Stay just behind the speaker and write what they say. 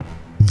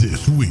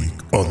This week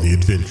on the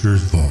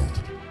Adventurer's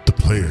Vault, the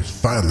players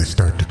finally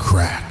start to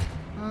crack.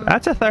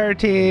 That's a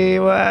 30.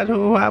 As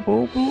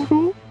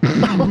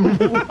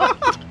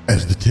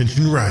the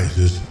tension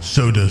rises,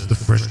 so does the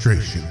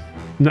frustration.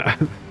 No,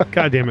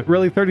 God damn it.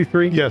 Really?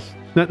 33? Yes.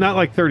 Not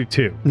like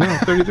 32. No,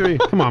 33.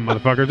 Come on,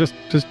 motherfucker. Just,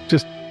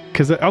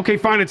 because, okay,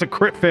 fine, it's a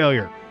crit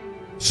failure.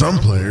 Some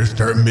players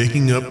start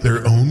making up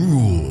their own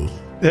rules.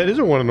 That is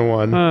a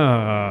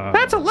 1-on-1.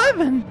 That's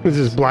 11. This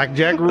is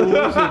blackjack rules.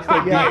 It's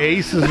like the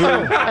aces. Hey,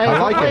 if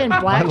we're playing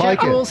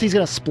blackjack rules, he's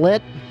going to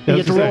split. You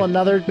get to roll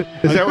another.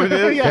 Is that what it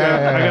is?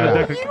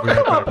 Yeah. You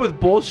come up with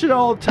bullshit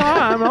all the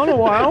time. I don't know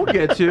why I don't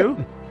get to.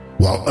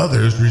 While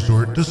others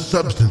resort to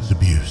substance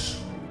abuse.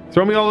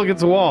 Throw me all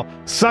against the wall.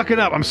 Suck it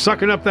up. I'm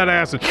sucking up that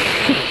acid.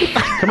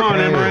 Come on,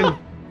 Emerin.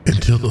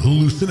 Until the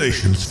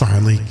hallucinations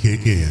finally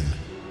kick in.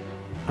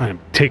 I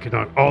am taking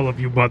on all of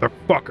you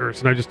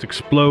motherfuckers, and I just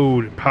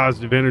explode in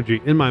positive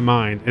energy in my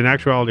mind. In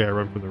actuality, I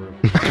run from the room.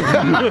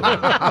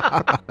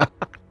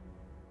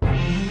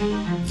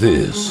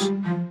 This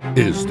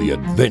is the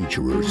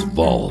Adventurer's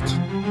Vault.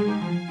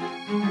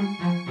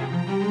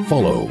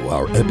 Follow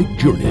our epic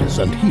journeys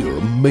and hear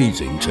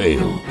amazing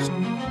tales.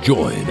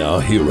 Join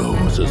our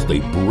heroes as they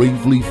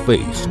bravely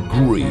face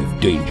grave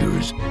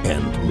dangers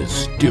and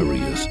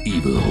mysterious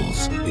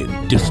evils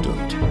in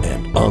distant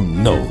and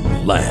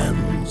unknown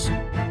lands.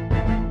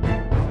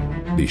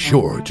 Be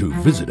sure to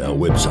visit our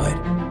website,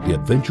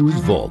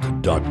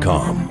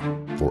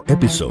 theadventurersvault.com, for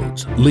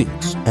episodes,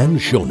 links,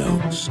 and show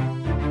notes.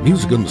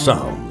 Music and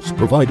sounds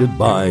provided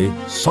by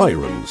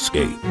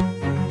Sirenscape.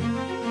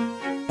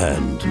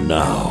 And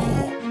now,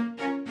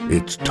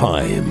 it's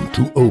time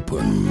to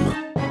open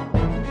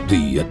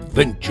the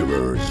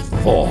Adventurer's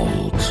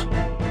Vault.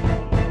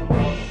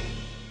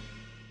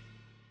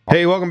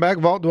 Hey, welcome back,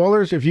 Vault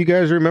Dwellers. If you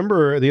guys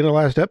remember at the end of the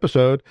last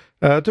episode,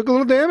 took a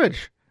little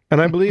damage.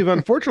 And I believe,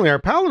 unfortunately, our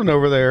paladin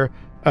over there,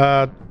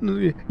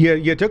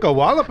 you took a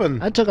walloping.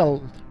 I took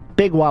a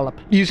big wallop.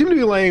 You seem to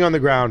be laying on the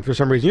ground for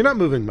some reason. You're not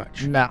moving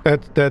much. No.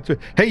 That's.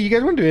 Hey, you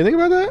guys want to do anything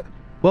about that?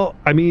 Well,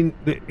 I mean,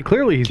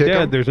 clearly he's Kick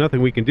dead. him? There's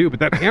nothing we can do, but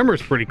that hammer's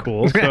pretty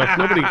cool. So if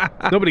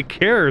nobody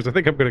cares, I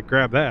think I'm going to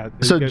grab that.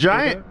 So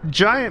giant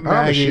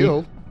Maggie.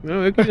 shield.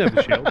 No, you can have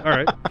the shield. All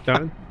right,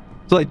 done.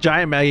 So like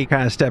Giant Maggie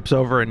kind of steps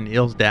over and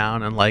kneels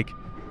down and like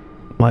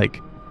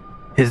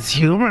his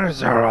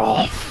humors are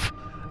off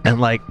and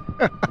like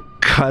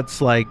cuts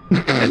like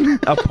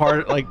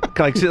apart like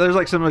see, there's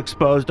like some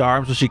exposed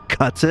arms, so she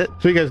cuts it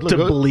So you guys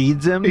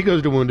bleeds him. He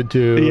goes to wounded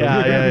too.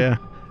 Yeah.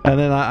 And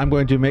then I'm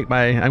going to make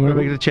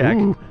it a check.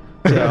 Ooh.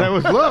 So, That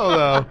was low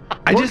though.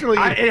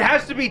 it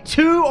has to be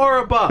 2 or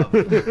above.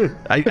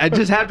 I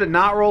just have to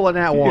not roll a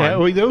nat 1. Yeah,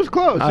 well, that was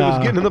close. It was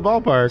getting in the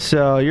ballpark.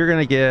 So you're going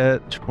to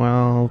get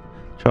 12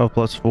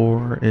 plus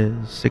 4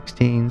 is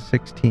 16.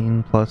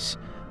 16 plus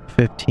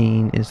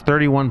 15 is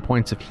 31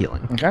 points of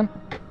healing. Okay.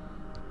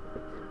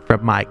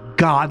 From my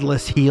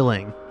godless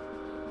healing.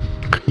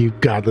 You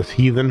godless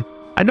heathen.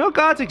 I know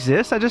gods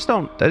exist. I just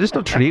don't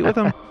treat with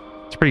them.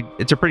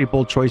 It's a pretty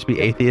bold choice to be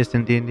atheist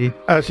in D&D.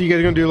 So you guys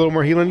are going to do a little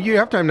more healing. You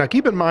have time now.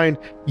 Keep in mind,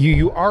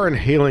 you are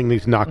inhaling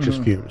these noxious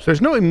fumes. There's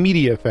no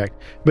immediate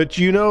effect, but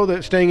you know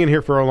that staying in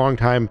here for a long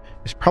time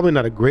is probably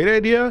not a great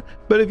idea.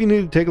 But if you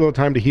need to take a little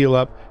time to heal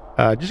up,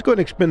 just go ahead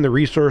and expend the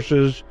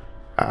resources.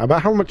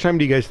 About how much time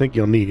do you guys think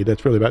you'll need?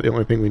 That's really about the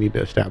only thing we need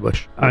to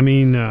establish. I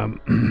mean,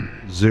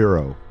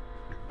 0.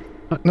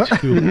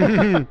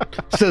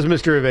 Says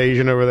Mr.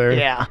 Evasion over there.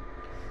 Yeah.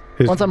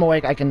 Once I'm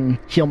awake, I can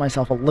heal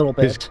myself a little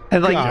bit.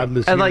 And like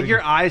Godless and like healing.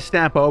 your eyes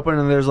snap open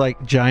and there's like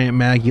Giant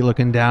Maggie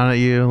looking down at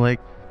you like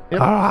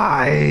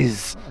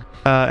eyes.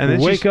 And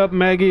then wake up,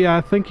 Maggie. I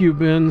think you've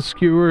been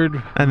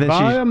skewered and then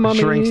by a mummy.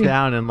 she shrinks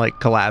down and like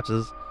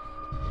collapses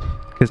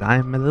because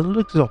I'm a little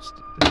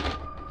exhausted.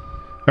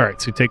 All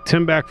right, so you take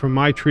 10 back from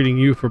my treating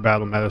you for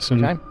battle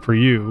medicine for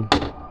you,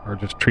 or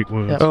just treat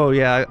wounds. Yep. Oh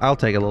yeah, I'll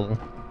take a little.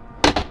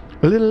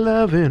 A little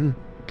loving.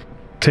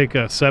 Take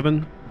a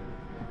 7.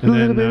 A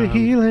little bit of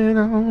healing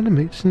on the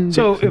mixing.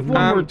 So if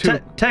one were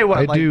to... Tell you what,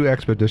 I like, do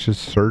expeditious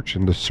search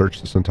and to search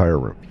this entire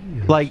room.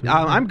 like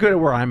I'm good at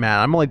where I'm at.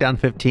 I'm only down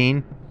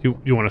 15.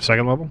 You want a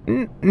second level?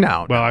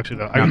 No. Well,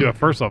 actually, I can do a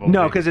first level.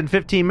 No, because in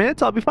 15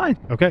 minutes I'll be fine.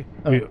 Okay.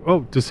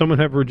 Does someone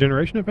have a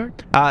regeneration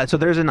effect? So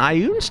there's an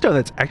Ioun stone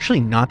that's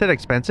actually not that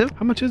expensive.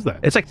 How much is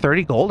that? It's like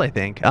 30 gold, I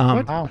think.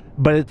 Wow.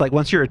 But it's like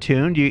once you're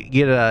attuned, you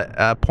get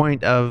a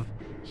point of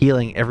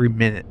healing every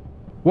minute.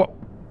 What?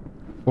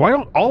 Why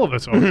don't all of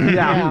us own that?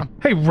 Yeah.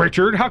 Hey,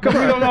 Richard, how come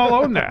we don't all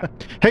own that?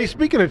 Hey,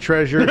 speaking of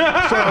treasure, so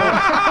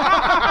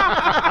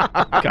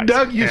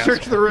Doug, you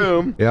search the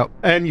room. Yep.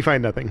 And you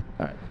find nothing.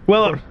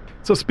 Well,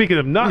 so speaking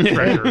of not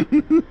treasure,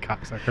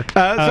 cocksucker.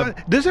 So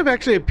this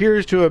actually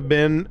appears to have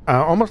been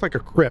almost like a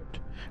crypt.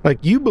 Like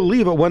you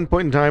believe at one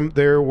point in time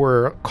there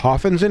were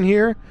coffins in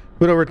here,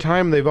 but over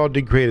time they've all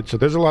degraded. So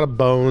there's a lot of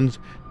bones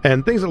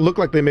and things that look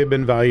like they may have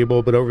been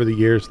valuable, but over the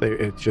years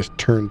it's just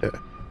turned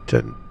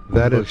to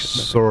That is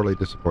sorely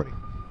disappointing.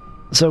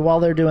 So while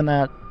they're doing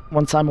that,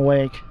 once I'm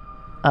awake,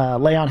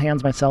 lay on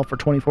hands myself for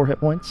 24 hit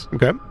points.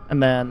 Okay.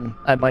 And then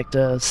I'd like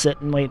to sit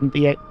and wait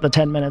the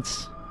 10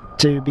 minutes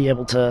to be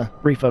able to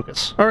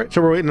refocus. All right,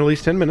 so we're waiting at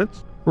least 10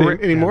 minutes.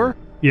 Any more?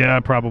 Yeah,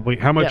 probably.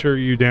 How much are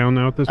you down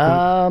now at this point?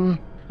 I'm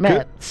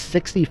at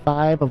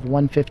 65 of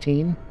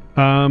 115.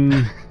 I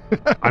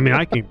mean,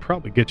 I can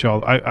probably get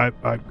y'all. I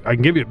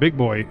can give you a big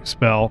boy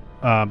spell,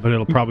 but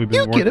it'll probably be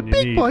more get a than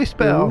big you boy need.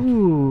 spell.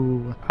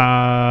 Ooh.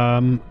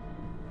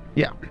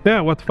 Yeah.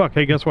 What the fuck?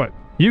 Hey, guess what?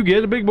 You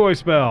get a big boy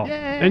spell,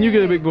 and you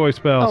get a big boy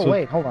spell. Oh,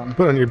 wait, hold on.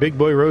 Put on your big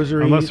boy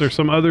rosary. Unless there's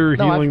some other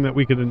healing that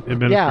we could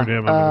administer to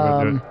him, I'm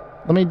gonna do it.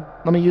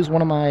 Let me use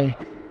one of my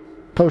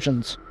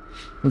potions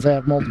since I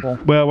have multiple.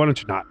 Well, why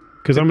don't you not?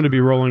 Because I'm going to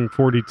be rolling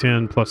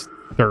 40-10 plus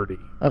 30.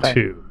 Okay.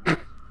 2.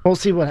 We'll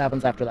see what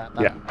happens after that.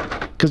 Then.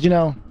 Yeah. Because we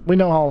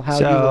know how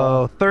you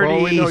roll. So 36.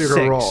 Well, we know you're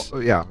gonna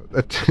roll. Yeah,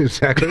 that's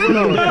exactly what So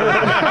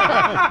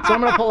I'm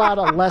going to pull out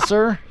a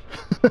lesser.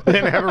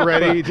 And have it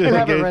ready. And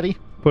have it ready.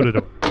 Put it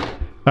away.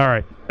 All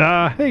right.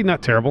 Hey,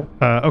 not terrible.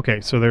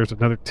 Okay, so there's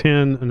another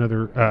 10,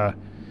 another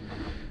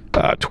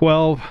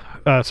 12.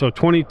 So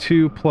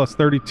 22 plus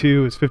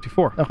 32 is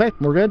 54. Okay,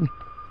 we're good.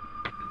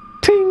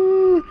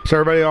 Ting! So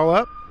everybody all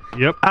up?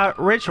 Yep.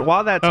 Rich,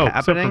 while that's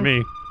Except for happening,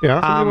 me. Yeah.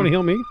 Somebody want to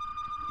heal me?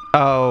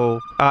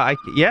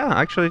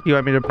 actually, you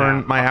want me to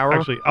burn my hour?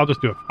 Actually, I'll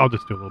just do a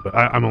little bit.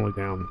 I'm only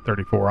down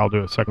 34. I'll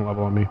do a second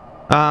level on me.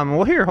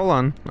 Well, here, hold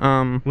on.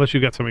 Unless you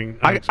got something.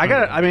 I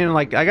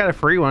got a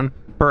free one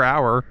per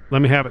hour.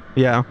 Let me have it.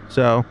 Yeah.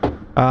 So,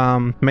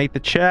 make the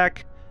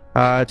check.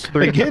 It's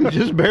 3. Again,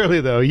 just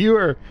barely though. You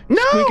are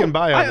squeaking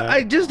by on that.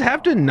 I just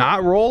have to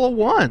not roll a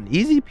 1.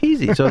 Easy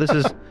peasy. So this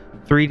is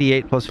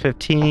 3d8 plus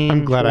 15.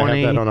 I'm glad 20, I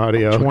have that on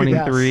audio.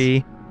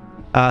 23.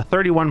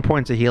 31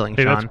 points of healing,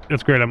 Hey, Sean.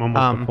 that's great. I'm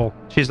almost at full.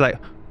 She's like,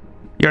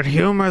 your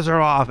humors are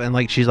off, and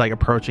like she's like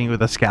approaching you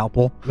with a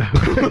scalpel.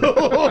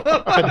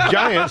 A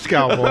giant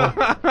scalpel.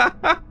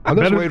 I'm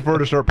just waiting for her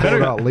to start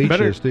pulling out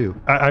leeches too.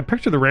 I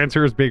picture the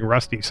Rancer as being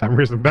rusty for some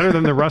reason. Better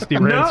than the rusty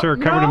Rancer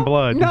covered in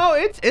blood. No,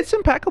 it's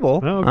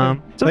impeccable. Oh, okay.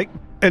 So,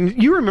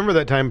 And you remember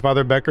that time,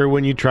 Father Becker,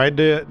 when you tried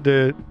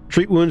to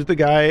treat wounds the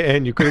guy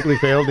and you critically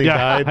failed and he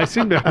died? I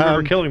seem to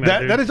remember killing that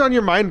dude. That is on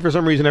your mind for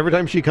some reason every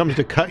time she comes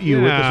to cut you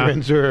with this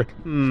Rancer.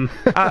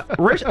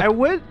 Rich, I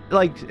would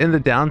like in the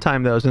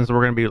downtime though, since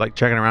we're gonna be like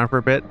checking around for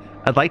a bit,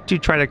 I'd like to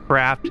try to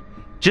craft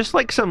just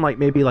like some like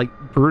maybe like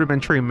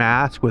rudimentary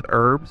mask with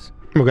herbs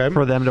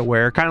for them to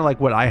wear, kind of like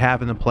what I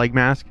have in the plague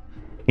mask,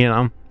 you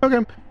know.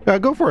 Okay,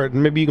 go for it.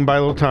 Maybe you can buy a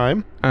little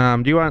time.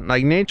 Do you want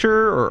like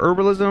nature or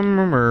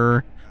herbalism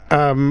or?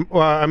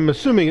 Well, I'm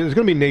assuming it's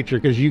going to be nature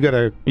because you got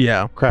to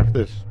craft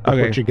this with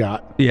what you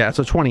got. Yeah,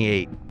 so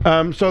 28.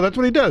 So that's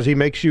what he does. He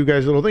makes you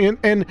guys a little thing.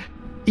 And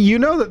you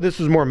know that this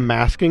is more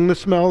masking the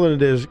smell than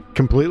it is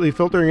completely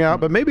filtering out,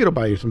 but maybe it'll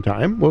buy you some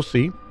time. We'll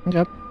see.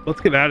 Yep.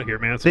 Let's get out of here,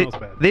 man. It smells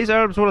bad. These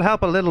herbs will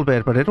help a little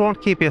bit, but it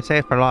won't keep you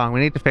safe for long.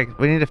 We need to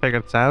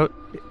figure this out.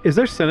 Is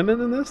there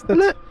cinnamon in this? A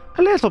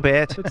little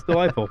bit. That's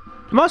delightful.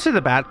 Mostly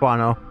the bat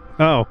guano.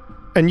 Oh.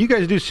 And you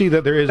guys do see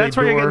that there is That's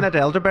a door. where you're getting that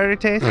elderberry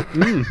taste?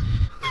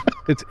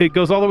 It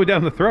goes all the way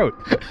down the throat.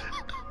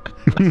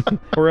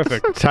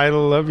 Horrific.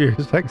 Title of your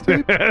sex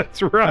tape?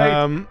 That's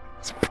right.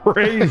 It's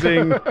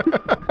phrasing.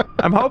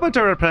 I'm hoping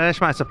to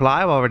replenish my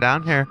supply while we're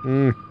down here.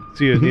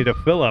 So you need a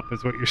fill up,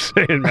 is what you're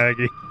saying,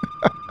 Maggie.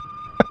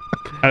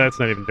 That's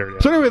not even dirty.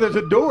 So anyway, there's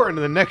a door into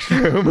the next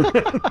room.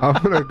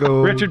 I'm gonna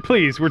go. Richard,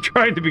 please. We're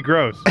trying to be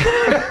gross.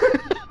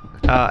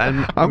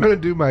 And I'm gonna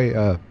do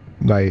my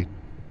my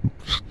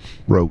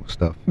rogue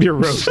stuff. Your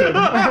rogue stuff.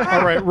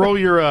 All right, roll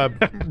your rogue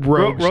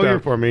roll stuff your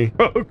for me.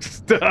 Rogue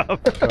stuff.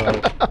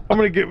 I'm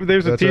gonna get.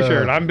 There's a That's,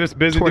 T-shirt. I'm just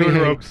busy doing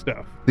 28. rogue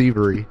stuff.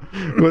 Thievery.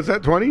 Was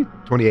that 20?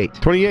 28.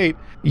 28.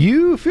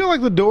 You feel like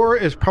the door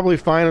is probably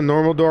fine, a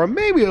normal door,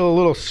 maybe a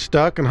little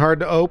stuck and hard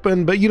to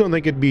open, but you don't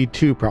think it'd be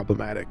too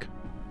problematic.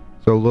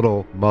 So a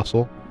little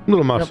muscle.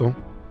 Little muscle.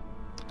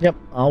 Yep.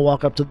 I'll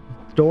walk up to the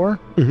door.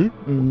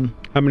 Mm-hmm.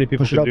 How many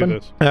people Push it should do open?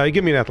 this?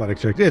 Give me an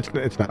athletics check. It's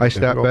not. I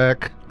step difficult.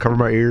 back, cover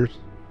my ears.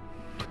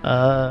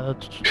 Oh,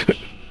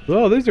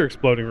 these are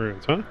exploding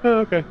runes, huh? Oh,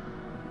 okay.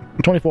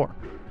 24.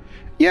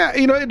 Yeah,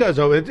 it does.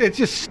 Oh, it's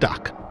just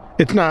stuck.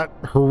 It's not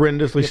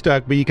horrendously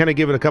stuck, but you kind of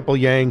give it a couple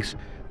yanks,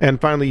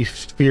 and finally you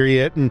sphere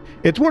it. And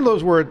it's one of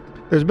those where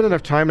there's been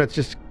enough time that's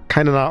just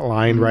kind of not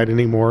lined right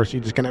anymore, so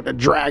you just kind of have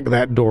to drag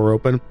that door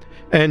open.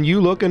 And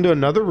you look into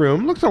another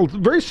room. Looks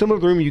very similar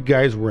to the room you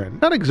guys were in.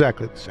 Not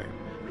exactly the same,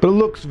 but it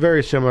looks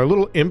very similar. A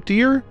little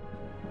emptier.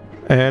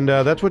 And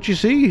that's what you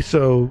see.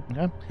 So,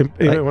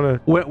 you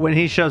want to. when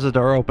he shoves the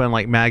door open,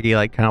 like Maggie,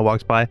 like kind of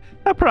walks by.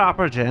 A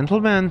proper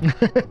gentleman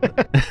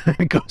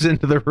goes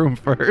into the room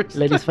first.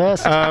 Ladies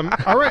first.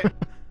 All right.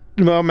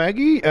 Well,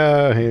 Maggie,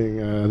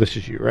 this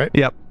is you, right?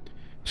 Yep.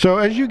 So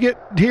as you get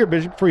here,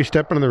 before you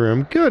step into the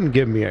room, go ahead and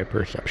give me a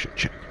perception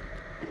check.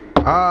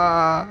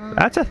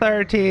 That's a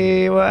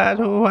 30.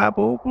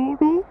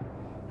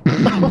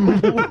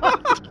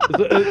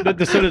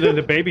 This sort of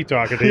the baby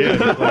talk at the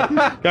end. It's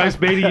like, guys,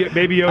 baby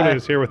Yoda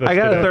is here with us. I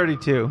got today. a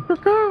 32.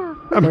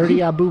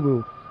 30 boo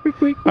boo.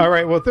 All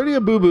right. Well, 30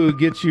 Boo Boo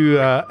gets you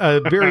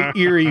a very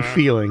eerie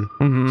feeling.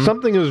 Mhm.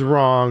 Something is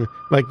wrong.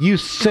 Like you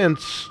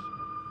sense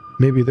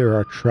maybe there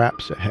are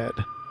traps ahead.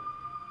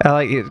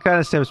 Like it kind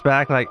of steps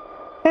back, like,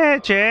 "Hey,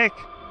 Jake,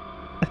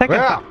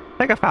 I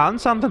think I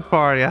found something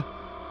for you."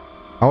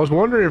 I was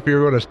wondering if you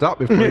were going to stop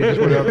before you just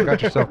went out and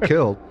got yourself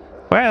killed.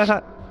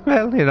 Well,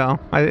 you know,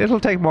 it'll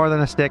take more than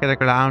a stick in the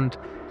ground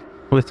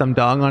with some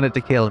dung on it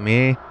to kill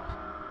me.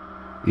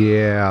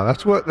 Yeah,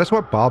 that's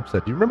what Bob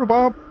said. Do you remember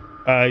Bob?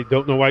 I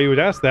don't know why you would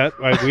ask that.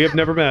 We have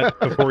never met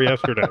before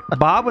yesterday.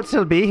 Bob would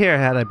still be here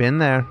had I been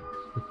there.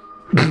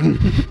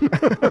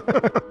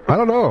 I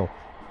don't know.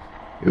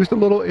 He was a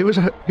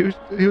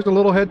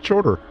little head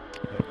shorter.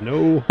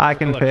 No. I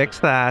can fix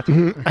that.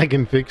 I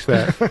can fix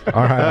that.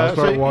 All right, I'll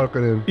start so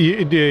walking in.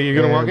 You're going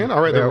to walk in?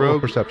 All right, Yeah, the roll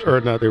rogue perception. or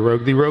not the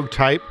rogue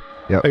type.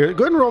 Yep. Go ahead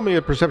and roll me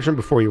a perception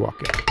before you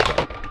walk in.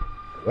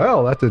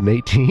 Well, that's an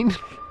 18.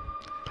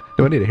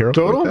 Do I need a hero point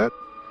Total? with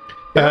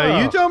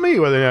that? You tell me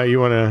whether or not you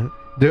want to.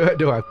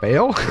 Do I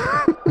fail?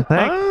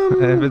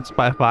 If it's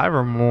by 5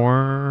 or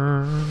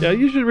more. Yeah,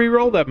 you should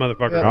re-roll that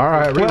motherfucker. All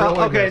right. Well, re-rolling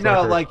okay, that no,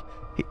 sucker. like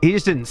he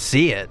just didn't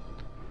see it.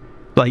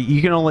 Like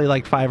you can only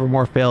like 5 or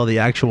more fail the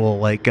actual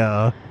like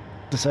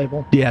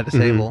Disable.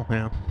 disable.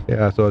 Yeah.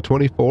 Yeah, so a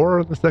 24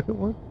 on the second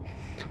one.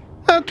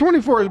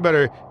 24 is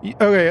better.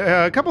 Okay,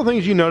 a couple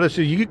things you notice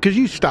is because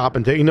you stop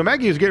and take.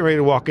 Maggie is getting ready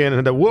to walk in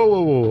and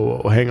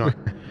whoa, hang on.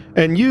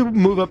 And you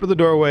move up to the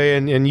doorway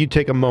and you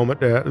take a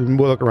moment and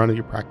we'll look around at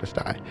your practice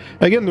die.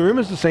 Again, the room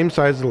is the same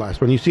size as the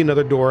last one. You see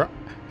another door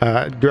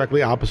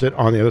directly opposite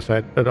on the other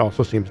side that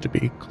also seems to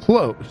be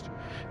closed.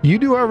 You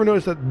do, however,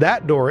 notice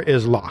that door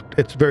is locked.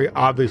 It's very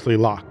obviously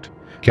locked.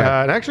 Okay.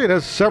 And actually, it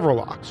has several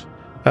locks.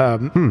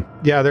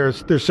 Yeah,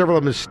 there's several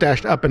of them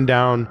stashed up and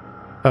down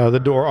the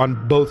door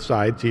on both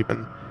sides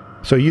even.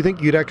 So you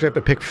think you'd actually have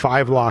to pick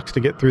 5 locks to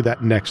get through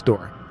that next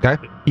door. Okay.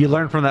 You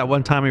learned from that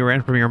one time you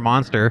ran from your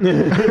monster.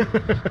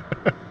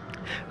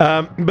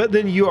 But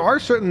then you are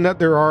certain that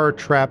there are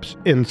traps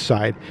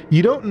inside.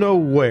 You don't know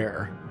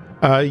where.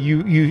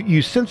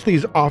 You sense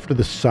these off to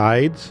the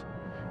sides,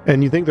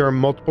 and you think there are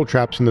multiple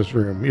traps in this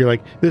room. You're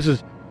like, this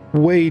is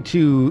way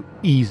too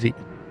easy.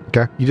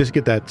 Okay. You just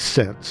get that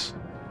sense.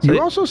 So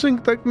You also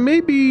think like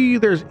maybe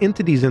there's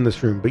entities in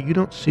this room, but you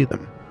don't see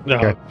them. No,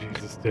 Okay.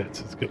 Jesus,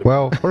 it's good.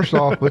 Well, first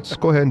off, let's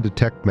go ahead and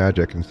detect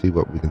magic and see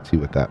what we can see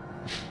with that.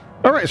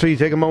 All right, so you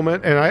take a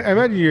moment, and I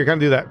imagine you're going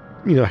to do that,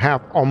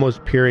 half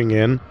almost peering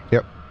in.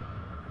 Yep.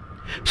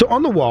 So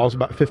on the walls,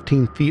 about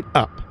 15 feet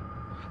up,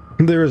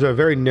 there is a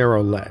very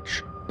narrow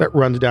ledge that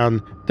runs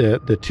down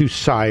the 2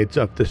 sides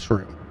of this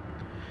room.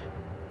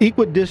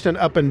 Equidistant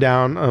up and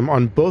down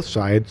on both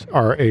sides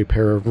are a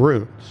pair of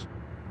runes.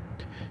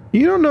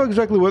 You don't know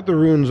exactly what the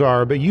runes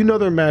are, but you know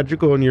they're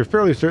magical, and you're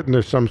fairly certain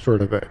there's some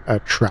sort of a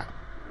trap.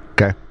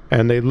 Okay.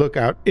 And they look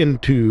out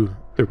into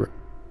the room.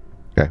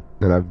 Okay.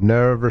 And I've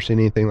never seen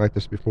anything like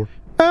this before.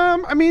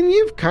 I mean,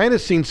 you've kind of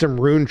seen some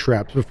rune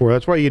traps before.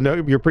 That's why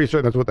you're pretty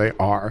certain that's what they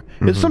are.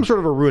 It's some sort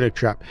of a runic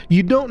trap.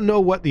 You don't know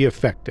what the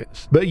effect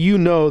is, but you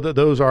know that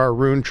those are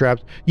rune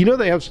traps. You know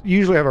they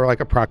usually have like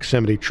a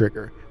proximity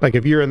trigger. Like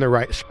if you're in the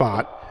right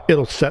spot,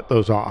 it'll set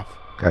those off.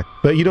 Okay.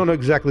 But you don't know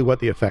exactly what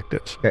the effect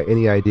is. Okay.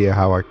 Any idea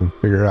how I can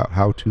figure out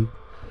how to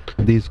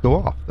these go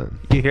off then?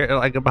 You hear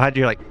like behind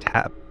you, like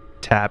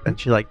tap, and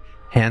she like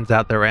hands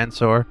out the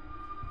ransor.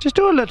 Just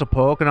do a little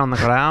poking on the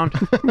ground.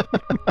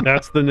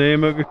 That's the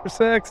name of your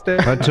sex day.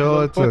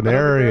 Until it's an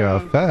area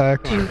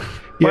effect.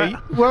 Yeah.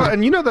 Well,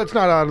 and that's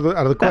not out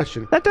of the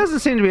question. That doesn't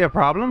seem to be a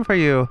problem for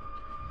you.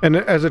 And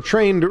as a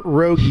trained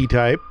roguey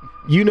type,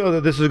 you know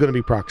that this is going to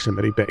be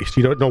proximity based.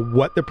 You don't know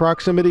what the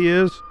proximity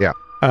is. Yeah.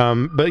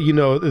 But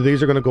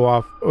these are going to go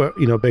off,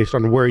 based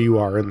on where you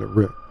are in the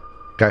room.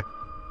 Okay.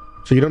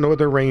 So you don't know what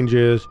their range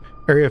is.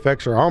 Area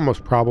effects are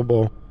almost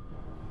probable.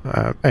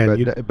 But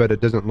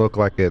it doesn't look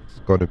like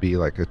it's going to be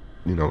like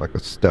a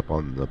step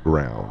on the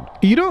ground.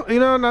 You don't,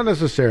 not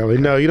necessarily.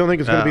 No, you don't think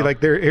it's going to be No.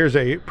 like here's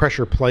a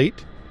pressure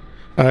plate,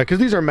 because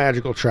these are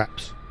magical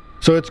traps.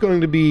 So it's going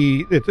to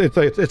be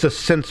it's a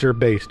sensor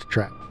based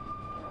trap.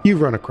 You've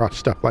run across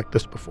stuff like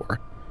this before.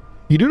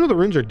 You do know the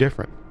runes are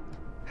different.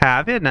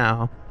 Have you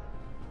now?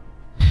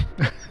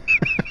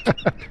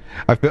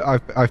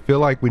 I feel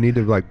like we need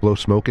to like blow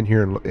smoke in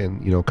here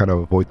and kind of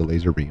avoid the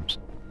laser beams.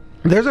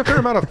 There's a fair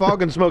amount of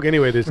fog and smoke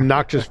anyway. There's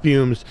noxious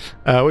fumes,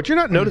 which you're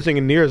not noticing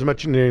in near as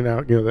much.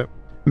 That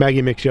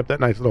Maggie makes you up that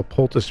nice little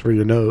poultice for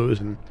your nose,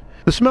 and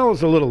the smell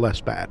is a little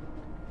less bad.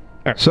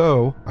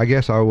 So I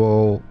guess I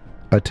will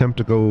attempt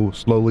to go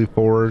slowly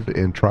forward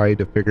and try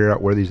to figure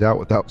out where these out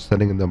without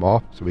sending them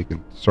off, so we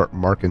can start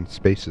marking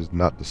spaces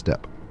not to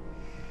step.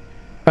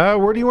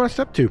 Where do you want to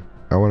step to?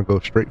 I want to go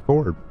straight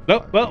forward.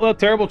 No, well,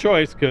 terrible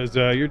choice because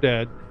you're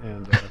dead.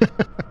 And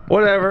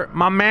Whatever.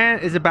 My man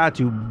is about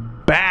to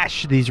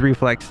bash these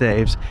reflex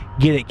saves.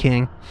 Get it,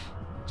 King.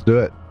 Let's do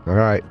it. All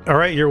right. All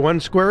right, you're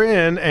 1 square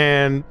in,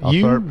 and I'll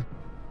start.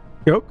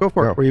 Go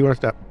for it. No. Where you want to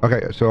step?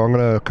 Okay, so I'm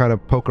going to kind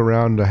of poke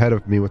around ahead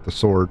of me with the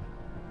sword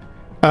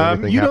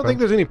Anything You don't happen? think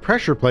there's any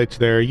pressure plates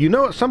there. You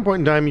know at some point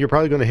in time you're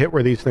probably going to hit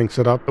where these things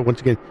sit up, but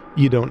once again,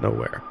 you don't know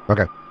where.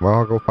 Okay. Well,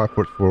 I'll go 5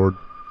 foot forward.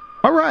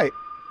 All right.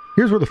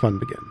 Here's where the fun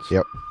begins.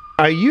 Yep.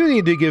 You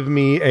need to give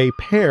me a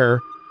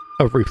pair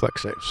of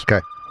reflex saves.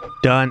 Okay.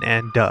 Done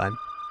and done.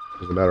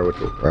 Doesn't matter which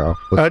one.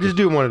 Well, Just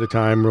do them one at a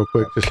time real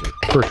quick. Just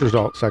first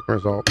result, second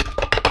result.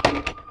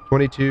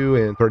 22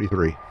 and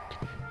 33.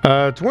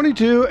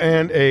 22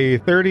 and a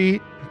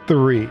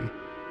 33.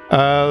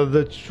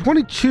 The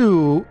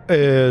 22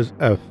 is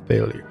a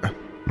failure.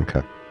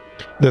 Okay.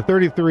 The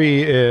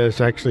 33 is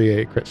actually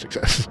a crit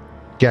success.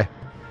 Okay.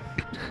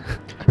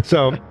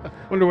 So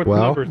Wonder what Well,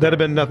 the numbers that'd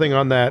have been nothing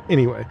on that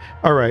anyway.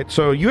 All right,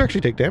 so you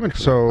actually take damage.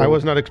 So I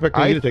was not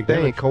expecting you to take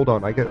damage. Hold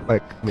on. I get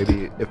like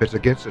maybe if it's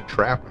against a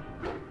trap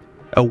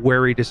A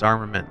wary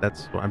disarmament.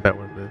 That's what I bet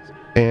what it is.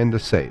 and the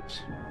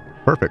saves.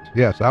 Perfect.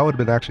 Yes, that would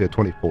have been actually a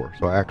 24.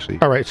 So I actually.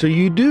 All right, so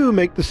you do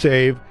make the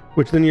save,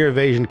 which then your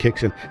evasion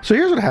kicks in. So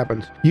here's what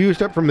happens. You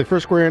step from the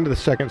first square end to the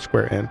second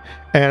square end.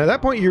 And at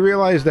that point, you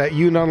realize that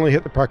you not only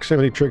hit the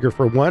proximity trigger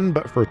for 1,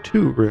 but for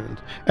 2 runes.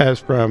 As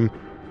from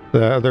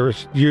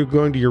you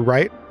going to your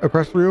right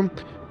across the room,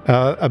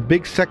 a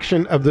big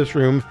section of this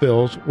room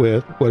fills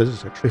with what is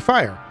essentially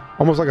fire.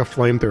 Almost like a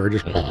flamethrower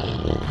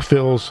just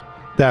fills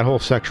that whole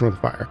section with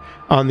fire.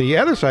 On the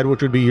other side,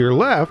 which would be your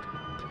left,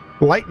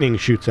 lightning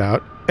shoots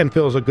out and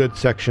fills a good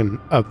section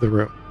of the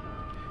room.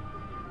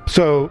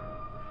 So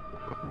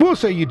we'll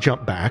say you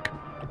jump back.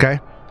 Okay.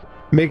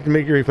 Make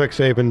your reflex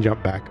save and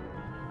jump back.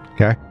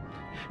 Okay.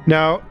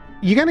 Now,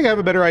 you kind of have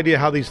a better idea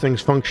how these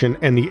things function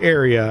and the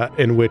area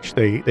in which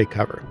they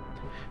cover.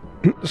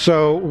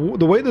 So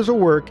the way this will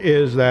work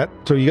is that,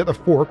 so you got the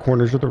 4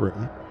 corners of the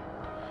room.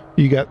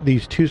 You got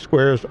these 2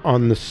 squares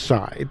on the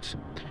sides.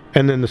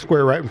 And then the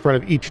square right in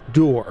front of each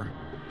door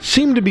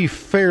seem to be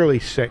fairly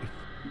safe.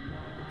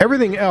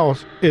 Everything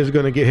else is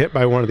going to get hit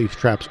by one of these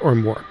traps or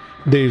more.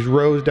 These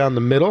rows down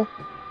the middle,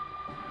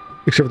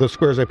 except for those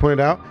squares I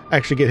pointed out,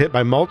 actually get hit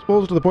by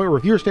multiples to the point where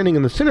if you were standing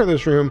in the center of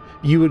this room,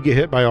 you would get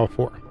hit by all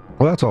 4.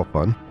 Well, that's all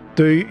fun.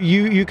 So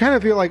you kind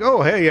of feel like,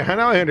 oh, hey,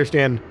 now I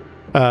understand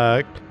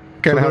kind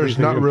So of how there's these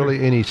not things really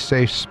any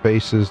safe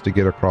spaces to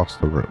get across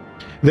the room,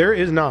 There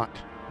is not.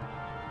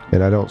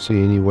 and I don't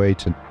see any way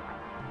to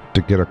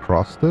get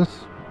across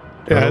this.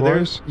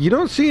 Otherwise? You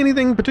don't see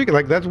anything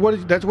particular. Like that's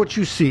what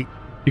you see.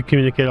 You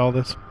communicate all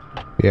this.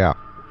 Yeah.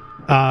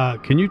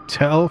 Can you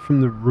tell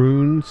from the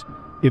runes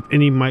if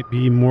any might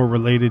be more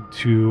related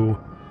to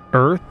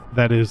earth,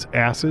 that is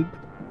acid?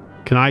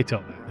 Can I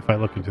tell that if I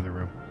look into the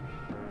room?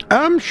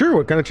 I'm sure.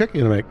 What kind of check are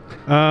you gonna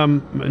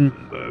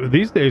make?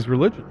 These days,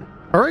 religion.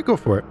 All right, go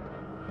for it.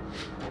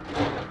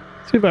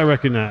 See if I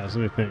recognize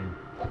anything.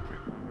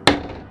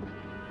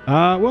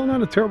 Well,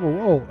 not a terrible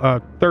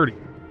roll. 30.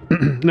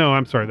 No,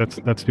 I'm sorry.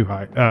 That's too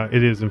high.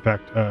 It is, in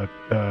fact,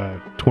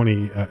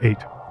 28.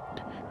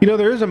 You know,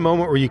 there is a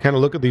moment where you kind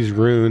of look at these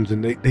runes,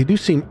 and they do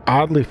seem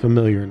oddly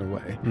familiar in a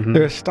way. Mm-hmm.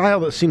 They're a style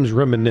that seems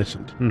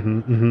reminiscent. Mm-hmm,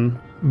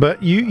 mm-hmm.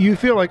 But you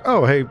feel like,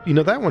 oh, hey,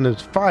 that one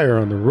is fire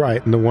on the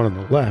right, and the one on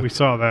the left We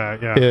saw that,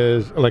 yeah.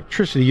 is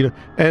electricity.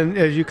 And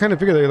as you kind of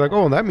figure, they're like,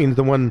 oh, that means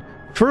the one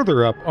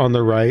further up on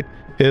the right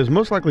is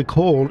most likely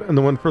cold, and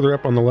the one further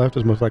up on the left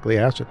is most likely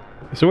acid.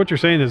 So what you're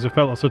saying is a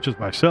fellow such as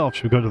myself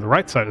should go to the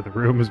right side of the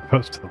room as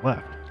opposed to the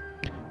left.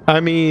 I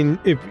mean,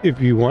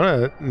 if you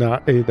want to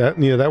not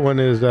that one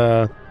is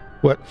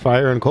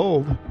fire and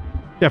cold.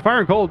 Yeah, fire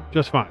and cold,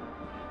 just fine.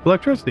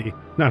 Electricity,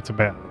 not so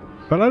bad.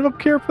 But I don't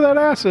care for that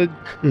acid.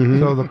 Mhm.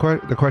 So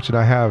the question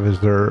I have is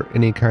there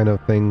any kind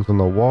of things on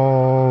the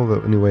wall,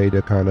 any way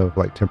to kind of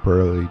like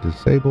temporarily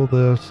disable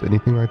this,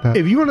 anything like that?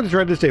 If you wanted to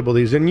try to disable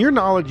these, in your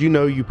knowledge,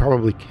 you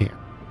probably can.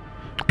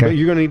 Okay. But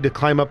you're going to need to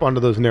climb up onto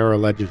those narrow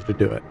ledges to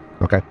do it.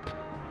 Okay.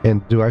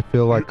 And do I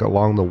feel like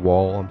along the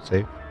wall I'm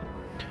safe?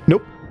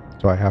 Nope.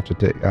 So I have to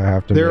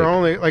They're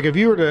only if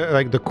you were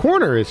to the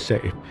corner is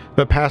safe,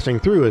 but passing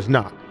through is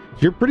not.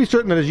 You're pretty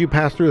certain that as you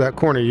pass through that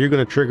corner, you're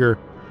going to trigger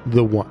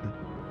the one.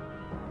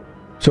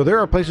 So there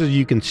are places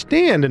you can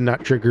stand and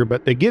not trigger,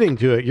 but getting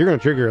to it, you're going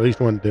to trigger at least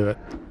one to do it.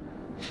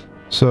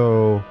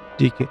 So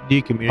Do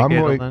you communicate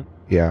all that?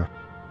 yeah.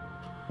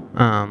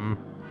 I'm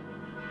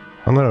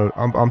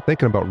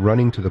thinking about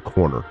running to the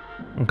corner.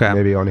 Okay.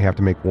 Maybe I only have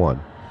to make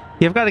one.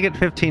 You've got to get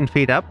 15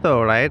 feet up,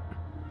 though, right?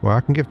 Well, I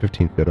can get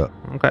 15 feet up.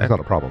 Okay. That's not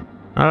a problem.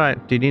 All right.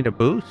 Do you need a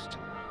boost?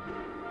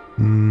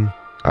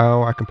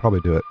 Oh, I can probably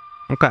do it.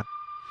 Okay.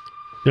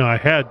 I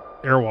had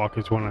airwalk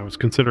is one I was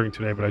considering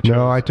today, but I chose.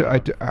 No,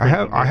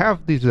 I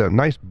have these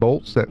nice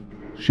bolts that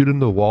shoot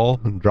into the wall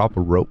and drop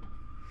a rope.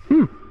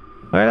 Well,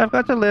 I've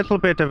got a little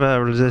bit of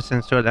a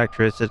resistance to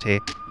electricity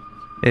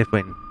if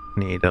we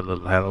need a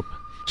little help.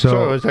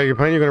 So is that your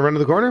plan? You're going to run to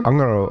the corner? I'm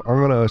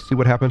gonna see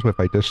what happens if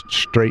I just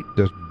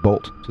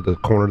bolt to the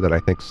corner that I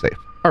think's safe.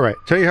 All right.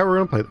 Tell you how we're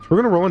going to play this. We're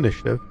going to roll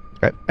initiative.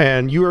 Okay.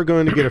 And you are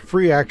going to get a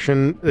free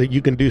action that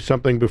you can do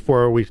something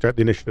before we start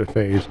the initiative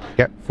phase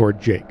for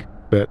Jake.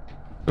 But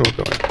we'll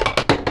go ahead.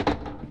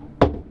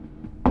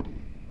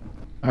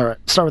 All right,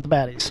 start with the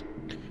baddies.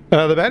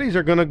 The baddies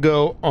are going to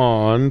go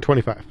on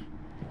 25.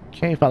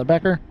 Okay, Father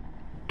Becker.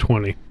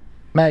 20.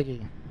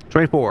 Maggie.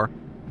 24.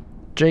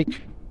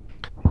 Jake.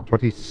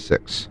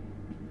 26.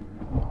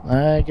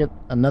 I get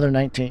another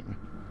 19.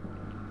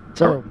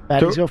 So,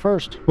 baddies go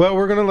first. Well,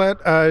 we're going to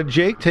let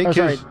Jake take Oh,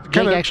 sorry. his...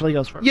 Jake actually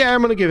goes first. Yeah,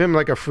 I'm going to give him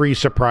like a free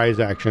surprise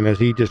action as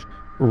he just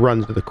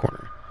runs to the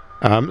corner.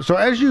 So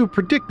as you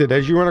predicted,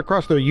 as you run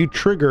across there, you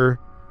trigger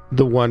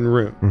the one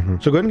room. Mm-hmm.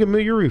 So go ahead and give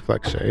me your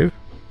reflex save.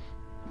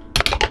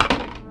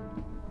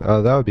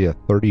 That would be a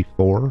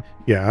 34.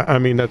 Yeah, I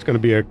mean, that's going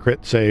to be a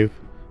crit save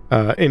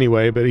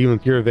anyway, but even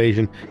with your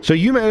evasion. So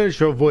you managed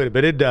to avoid it,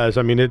 but it does.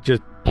 I mean, it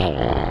just...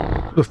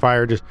 The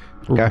fire just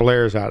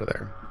blares out of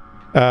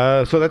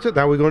there. So that's it.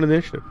 Now we go into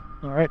initiative.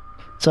 All right.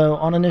 So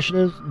on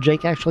initiative,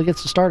 Jake actually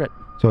gets to start it.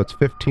 So it's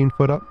 15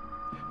 foot up.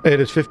 It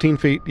is 15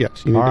 feet.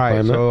 Yes, you need All to right.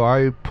 climb that. So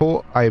I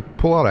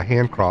pull out a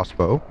hand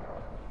crossbow,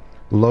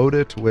 load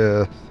it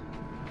with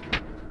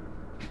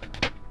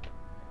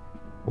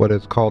what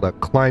is called a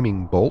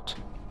climbing bolt.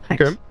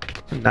 Okay.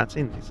 I've not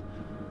seen these.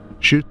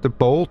 Shoot the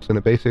bolt, and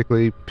it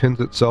basically pins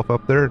itself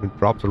up there and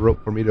drops a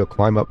rope for me to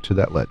climb up to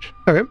that ledge.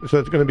 Okay, so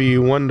it's going to be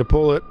one to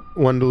pull it,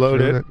 one to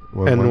load Shoot it,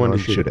 it, and one to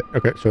shoot it.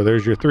 Okay, so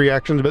there's your 3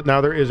 actions, but now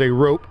there is a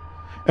rope.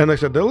 And like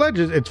I said, the ledge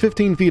it's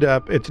 15 feet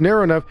up. It's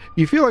narrow enough.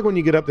 You feel like when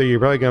you get up there, you're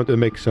probably going to have to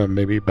make some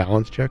maybe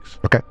balance checks.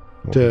 Okay.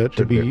 To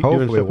be doing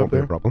hopefully stuff it up won't be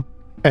there. a problem.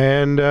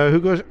 And who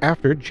goes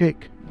after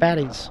Jake?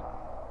 Baddies.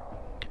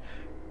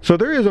 So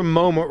there is a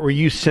moment where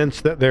you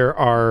sense that there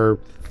are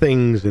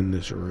things in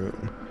this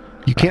room.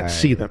 You can't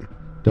see them.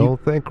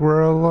 Don't think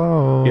we're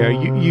alone. Yeah,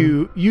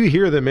 you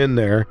hear them in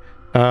there,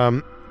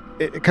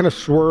 it kind of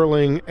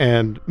swirling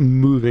and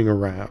moving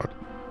around,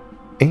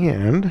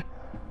 and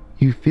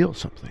you feel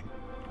something.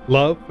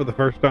 Love for the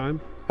first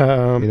time. You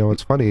know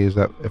what's funny is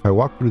that if I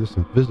walk through this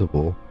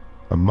invisible,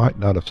 I might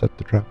not have set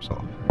the traps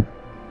off.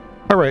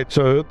 All right,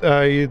 so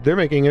they're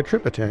making a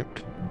trip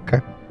attempt. Okay.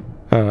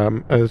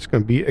 It's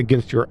going to be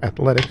against your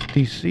athletics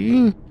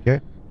DC. Okay.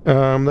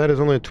 That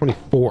is only a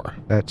 24.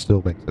 That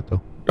still makes it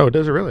though. Oh,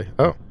 does it really?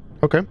 Oh,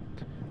 okay.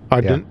 I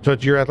Yeah. didn't. So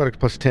it's your athletics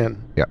plus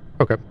 10. Yeah.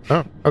 Okay.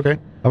 Oh, okay.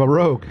 I'm a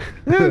rogue.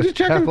 Yeah, just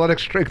checking. Athletic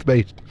strength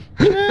based.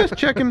 Just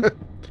checking.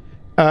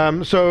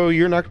 So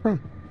you're knocked prone.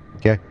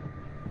 Okay.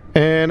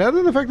 And other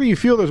than the fact that you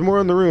feel there's more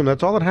in the room,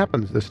 that's all that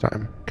happens this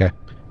time. Okay.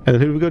 And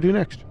then who do we go to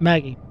next?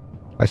 Maggie.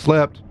 I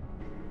slept. Is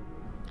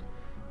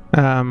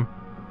that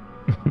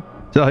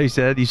all you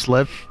said? You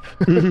slept?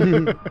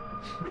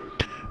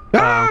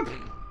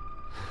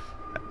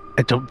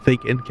 I don't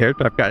think in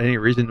character I've got any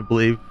reason to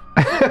believe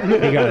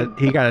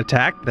he got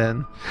attacked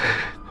then.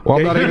 Well,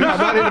 I'm not even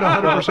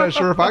 100%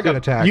 sure if I got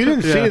attacked. You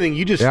didn't see anything.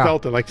 You just Yeah.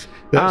 felt it, like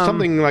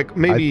something like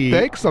maybe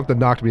I think something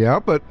knocked me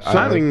out, but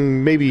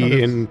something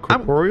maybe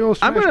incorporeal.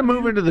 I'm gonna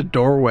move into the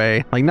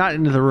doorway, like not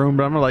into the room,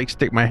 but I'm gonna like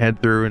stick my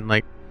head through and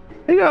like,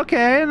 are you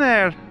okay in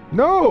there?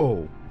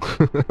 no.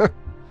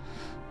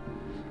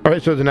 All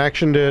right, so it's an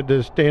action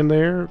to stand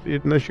there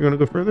unless you're going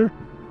to go further.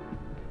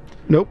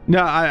 Nope.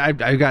 No, I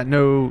got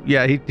no.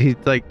 Yeah, he's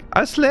like,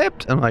 I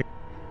slept. I'm like,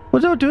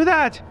 well, don't do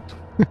that.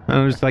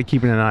 I'm just like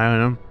keeping an eye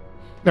on him.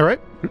 All right,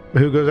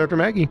 who goes after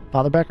Maggie?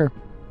 Father Becker.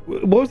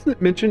 Wasn't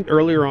it mentioned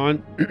earlier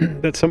on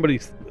that somebody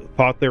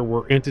thought there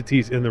were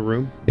entities in the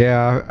room?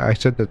 Yeah, I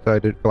said that I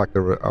did feel like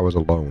I was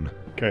alone.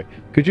 Okay.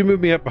 Could you move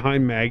me up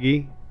behind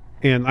Maggie?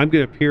 And I'm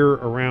going to peer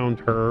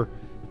around her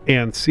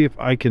and see if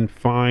I can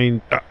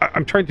find...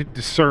 I'm trying to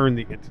discern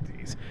the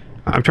entities.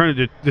 I'm trying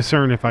to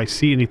discern if I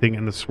see anything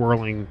in the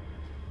swirling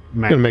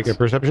mass. Going to make a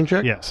perception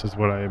check? Yes, is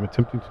what I am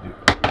attempting to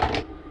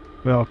do.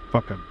 Well,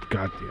 fuck it.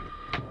 Goddamn.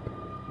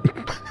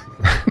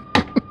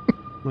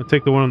 I'm going to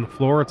take the one on the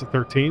floor. It's a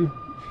 13.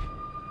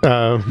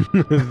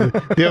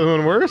 The other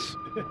one worse?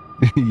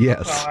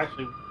 Yes. Well,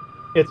 actually,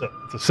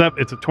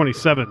 it's a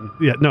 27.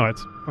 Yeah, no,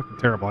 it's fucking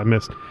terrible. I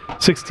missed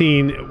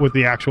 16 with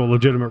the actual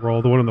legitimate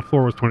roll. The one on the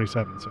floor was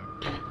 27. So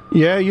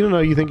Yeah, you don't know.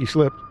 You think you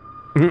slipped.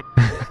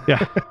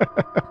 yeah,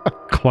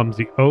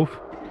 clumsy oaf.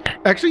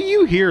 Actually,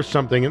 you hear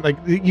something. Like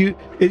you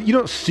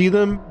don't see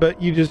them,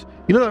 but you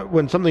know that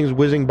when something's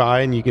whizzing by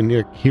and you can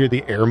hear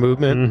the air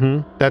movement.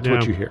 Mm-hmm. That's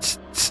what Yeah. you hear.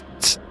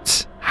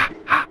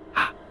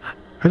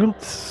 I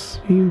don't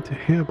seem to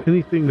have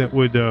anything that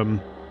would.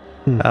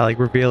 Like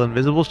reveal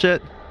invisible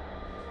shit.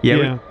 Yeah,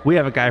 Yeah. We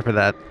have a guy for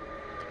that.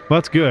 Well,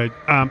 that's good.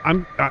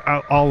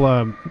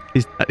 I'll.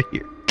 He's not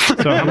here. So,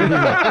 so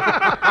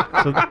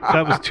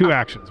that was 2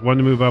 actions. One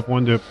to move up,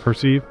 one to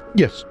perceive.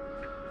 Yes.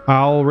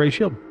 I'll raise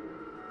shield.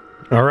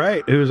 All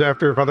right. Who's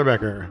after Father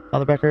Becker?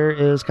 Father Becker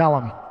is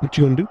Column. What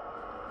you gonna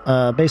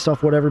do? Based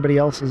off what everybody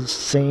else has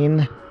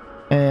seen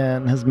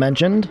and has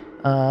mentioned,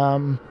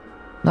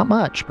 not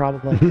much,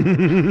 probably.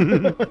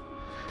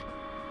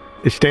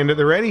 Is stand at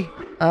the ready?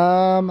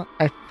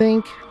 I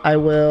think I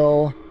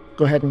will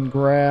go ahead and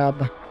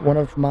grab one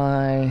of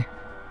my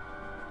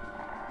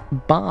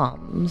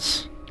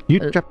bombs. You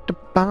dropped a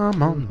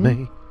bomb on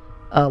me.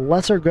 A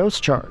lesser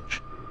ghost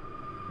charge.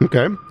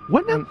 Okay.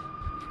 What now?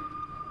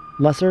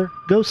 Lesser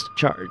ghost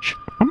charge.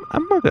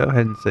 I'm gonna go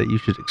ahead and say you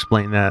should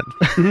explain that,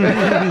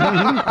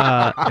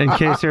 in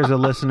case there's a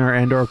listener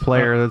and/or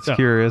player that's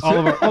curious.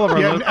 All of our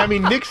Yeah, I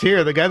mean, Nick's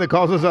here. The guy that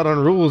calls us out on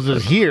rules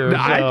is here. No,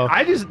 so.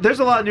 I just there's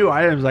a lot of new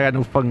items. I got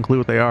no fucking clue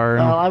what they are.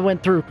 I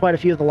went through quite a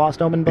few of the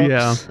Lost Omen books,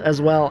 Yeah.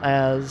 as well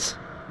as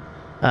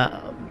the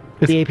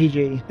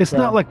APG. It's so.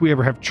 not like we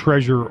ever have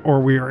treasure or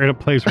we are in a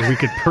place where we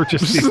could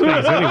purchase these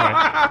things anyway.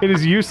 It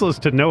is useless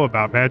to know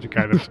about magic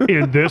items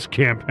in this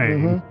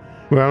campaign.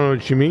 Well, I don't know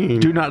what you mean.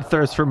 Do not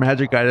thirst for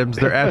magic items.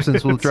 Their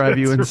absence will drive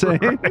you That's insane.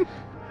 right.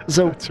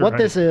 So That's what right.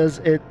 this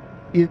is,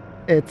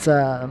 it's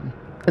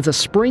a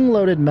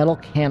spring-loaded metal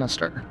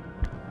canister,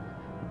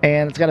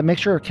 and it's got a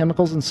mixture of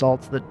chemicals and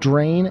salts that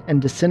drain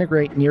and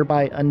disintegrate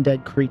nearby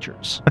undead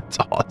creatures. That's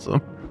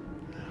awesome.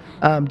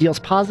 Deals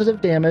positive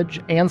damage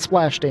and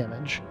splash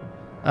damage.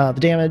 The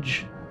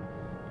damage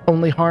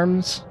only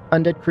harms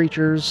undead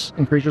creatures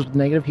and creatures with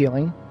negative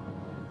healing.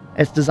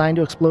 It's designed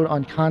to explode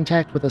on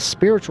contact with a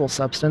spiritual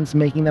substance,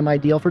 making them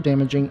ideal for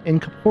damaging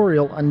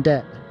incorporeal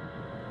undead.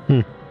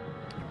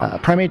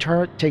 Primate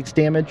target takes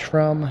damage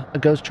from a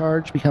ghost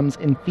charge, becomes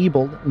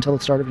enfeebled until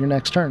the start of your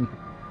next turn.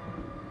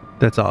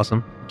 That's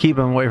awesome. Keep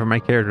them away from my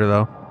character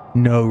though.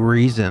 No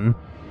reason.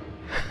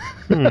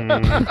 I'm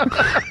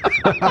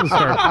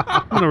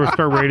gonna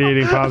start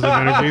radiating positive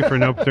energy for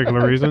no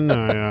particular reason.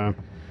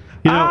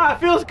 It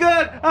feels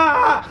good.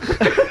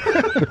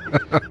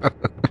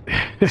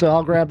 So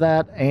I'll grab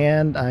that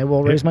and I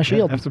will raise my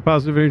shield. Have some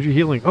positive energy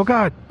healing. Oh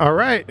God! All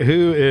right,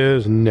 who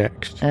is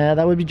next?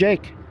 That would be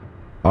Jake.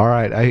 All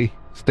right, I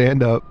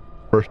stand up.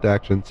 First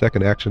action.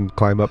 Second action,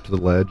 climb up to the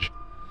ledge.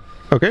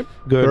 Okay,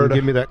 go ahead and Third.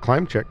 give me that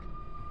climb check.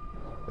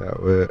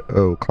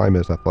 Climb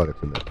is athletics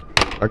in there.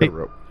 I got a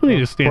rope. You need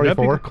to stand up. You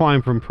 24. can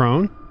climb from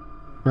prone.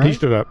 He Right?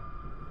 stood up.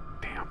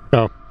 Damn.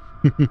 Oh.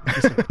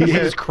 He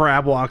just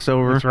crab walks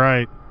over. That's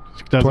right.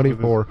 Doesn't do this.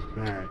 24.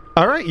 All right.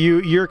 All right,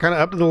 you're kind of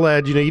up to the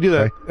ledge. You know, you do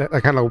that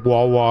kind of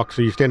wall walk,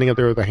 so you're standing up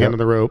there with a hand Yep. on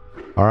the rope.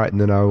 All right,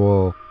 and then I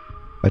will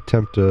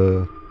attempt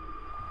a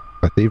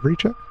thievery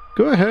check.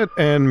 Go ahead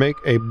and make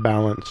a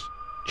balance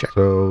check.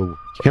 So You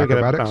can't get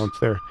a acrobatics? balance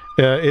there.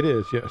 It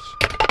is, yes.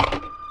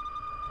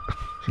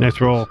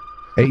 Nice roll.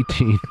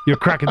 18. Your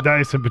cracking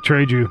dice have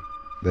betrayed you.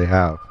 They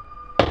have.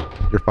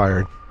 You're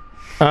fired.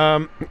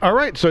 All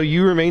right, so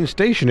you remain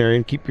stationary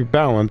and keep your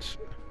balance.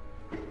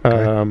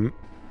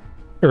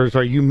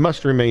 You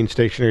must remain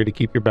stationary to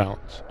keep your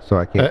balance. So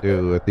I can't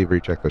do a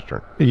thievery check this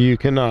turn. You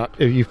cannot.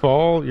 If you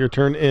fall, your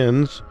turn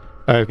ends.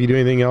 If you do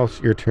anything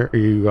else, your turn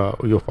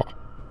you'll fall.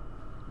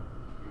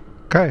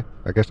 Okay.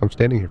 I guess I'm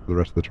standing here for the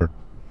rest of the turn.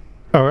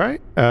 All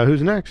right.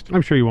 Who's next?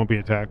 I'm sure you won't be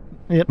attacked.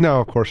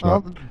 No, of course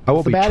not. Well, I will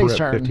it's the be baddie's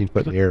tripped turn. 15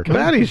 foot in the air.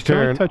 Maddie's Can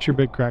I turn. touch your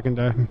big cracking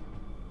die?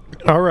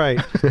 All right.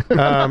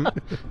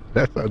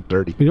 That sounds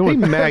dirty. You Hey, don't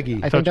want Maggie.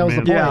 I think that was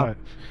the man. point.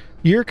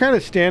 You're kind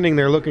of standing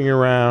there looking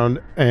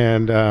around,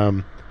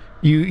 and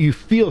you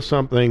feel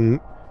something.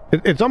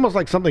 It's almost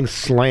like something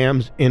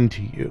slams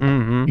into you.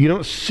 Mm-hmm. You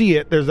don't see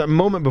it. There's that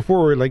moment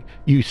before where like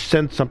you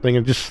sense something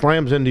and it just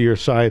slams into your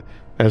side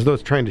as though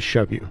it's trying to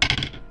shove you.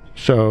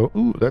 So,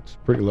 ooh, that's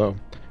pretty low.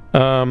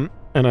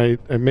 And I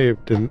may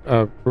have done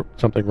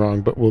something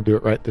wrong, but we'll do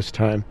it right this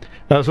time.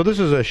 So this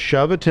is a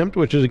shove attempt,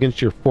 which is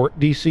against your fort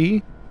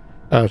DC.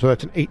 So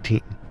that's an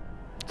 18.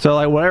 So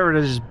like whatever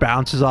it is just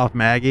bounces off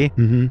Maggie.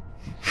 Mm-hmm.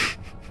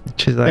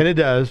 She's like, And it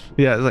does.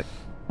 yeah, it's like,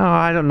 oh,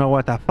 I don't know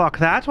what the fuck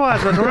that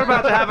was, but we're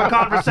about to have a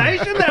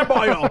conversation there,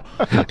 boyo.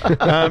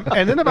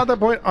 And then about that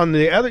point, on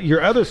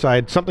your other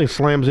side, something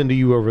slams into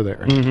you over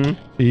there. Mm-hmm.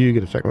 So you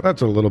get a second one.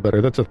 That's a little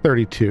better. That's a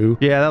 32.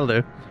 Yeah, that'll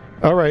do.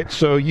 All right,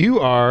 so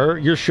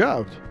you're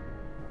shoved.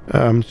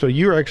 So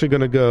you're actually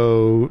going to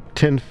go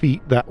 10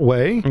 feet that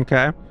way,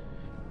 Okay.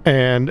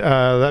 and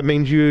that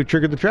means you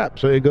triggered the trap.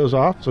 So it goes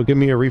off. So give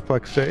me a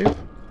reflex save.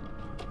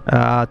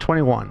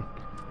 21.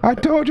 I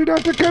told you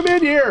not to come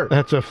in here.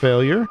 That's a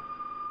failure.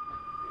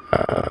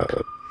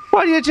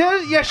 Well, you should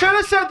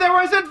have said there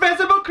was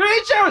invisible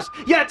creatures,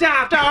 you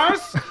daft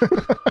arse.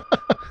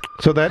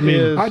 So that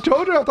is I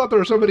told you I thought there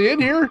was somebody in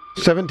here.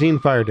 17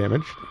 fire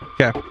damage.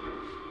 Okay.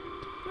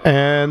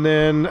 And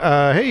then,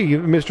 hey,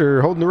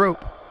 Mr. Holding the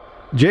Rope,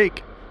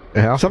 Jake,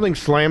 Yeah. something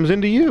slams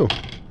into you.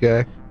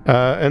 Okay.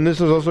 And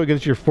this is also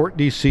against your fort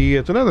DC.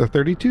 It's another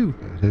 32.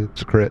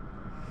 It's a crit.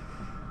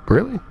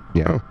 Really?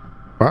 Yeah. Oh,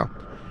 wow.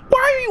 Why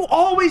are you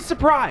always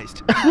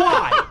surprised?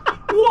 Why?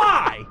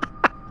 Why?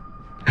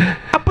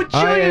 A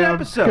bajillion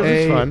episodes. Because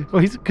it's fun.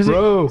 Well, he's because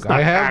Rogue.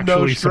 I have no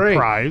actually strength.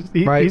 surprised.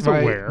 He's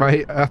aware.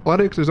 My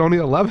athletics is only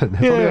 11.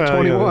 It's only at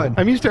 21.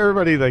 I'm used to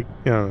everybody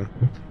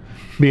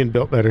being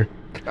built better.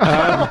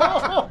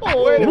 Why?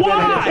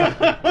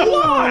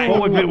 Why?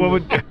 What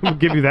would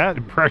give you that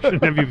impression?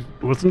 Have you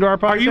listened to our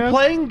podcast? Are you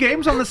playing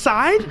games on the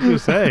side? You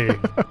say.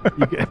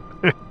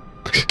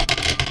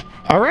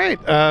 All right.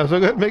 So go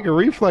ahead and make a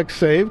reflex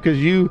save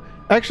because you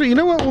actually, you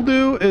know what we'll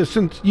do is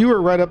since you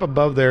were right up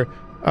above there,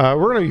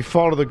 we're going to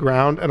fall to the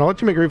ground and I'll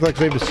let you make a reflex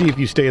save to see if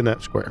you stay in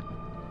that square.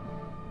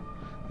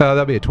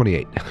 That'll be a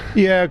 28.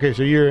 Yeah. Okay.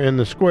 So you're in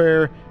the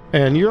square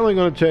and you're only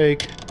going to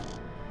take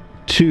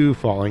 2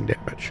 falling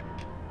damage.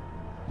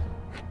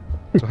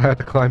 So I have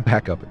to climb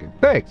back up again.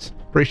 Thanks.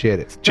 Appreciate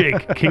it.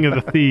 Jake, king of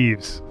the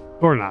thieves.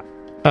 Or not.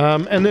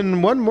 And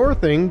then one more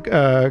thing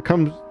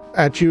comes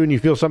at you, and you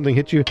feel something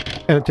hit you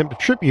and attempt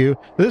to trip you.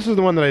 This is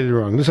the one that I did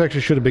wrong. This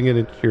actually should have been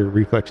into your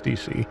reflex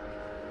DC.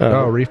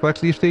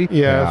 Reflex DC?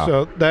 Yeah,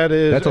 so that's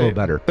a little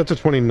better. That's a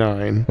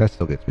 29. That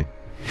still gets me.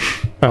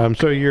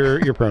 So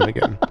you're prone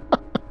again.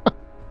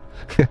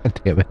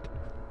 Damn it.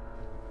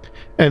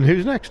 And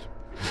who's next?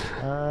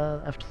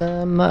 After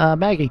them,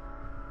 Maggie.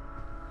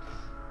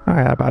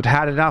 I about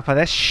had enough of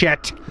this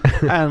shit.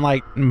 And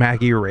like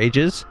Maggie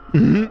rages.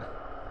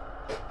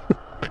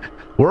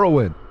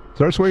 Whirlwind.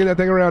 Start swinging that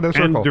thing around in a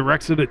circle. And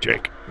directs it at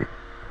Jake.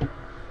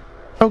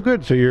 Oh,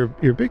 good. So you're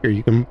bigger.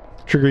 You can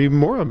trigger even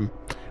more of them.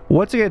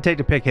 What's it gonna take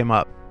to pick him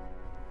up?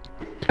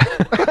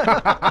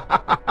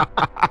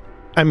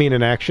 I mean,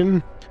 an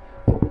action.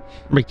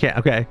 We can't.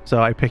 Okay,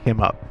 so I pick him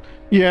up.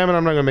 Yeah, I mean,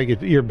 I'm not gonna make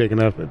it. You're big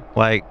enough.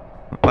 Like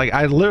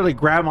I literally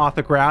grab him off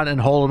the ground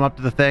and hold him up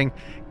to the thing.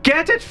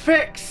 Get it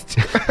fixed.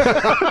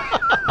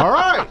 All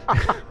right.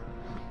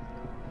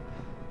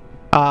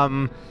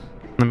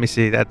 Let me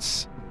see.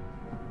 That's.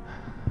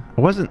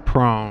 I wasn't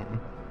prone,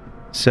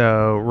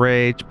 so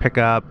rage, pick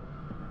up.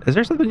 Is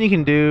there something you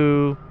can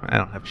do? I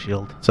don't have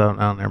shield, so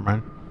never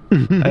mind.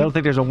 I don't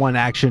think there's a one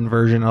action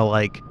version of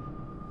like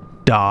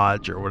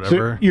dodge or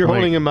whatever. So you're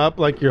holding him up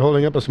like you're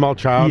holding up a small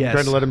child, Yes.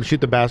 trying to let him shoot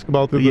the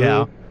basketball through the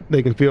hoop.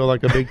 They can feel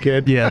like a big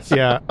kid. Yes.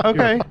 Yeah.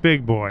 Okay. You're a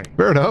big boy.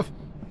 Fair enough.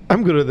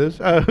 I'm good at this.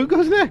 Who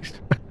goes next?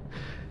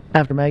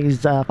 After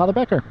Maggie's Father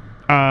Becker.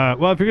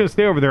 Well, if you're going to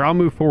stay over there, I'll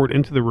move forward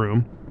into the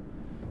room.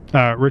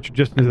 Richard,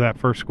 just into that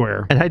first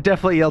square. And I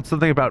definitely yelled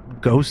something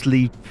about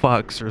ghostly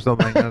fucks or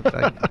something.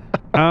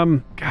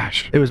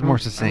 Gosh. It was more I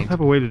don't succinct.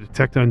 have a way to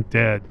detect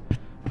undead.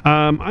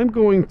 I'm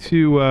going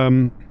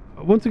to,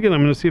 once again,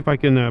 I'm going to see if I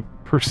can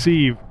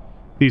perceive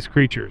these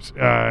creatures.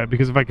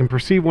 Because if I can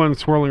perceive one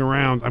swirling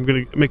around, I'm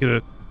going to make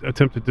an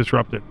attempt to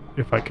disrupt it.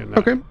 If I can.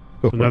 Okay.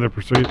 Go for Another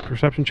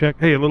perception check.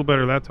 Hey, a little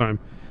better that time.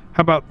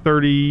 How about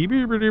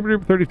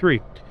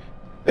 33?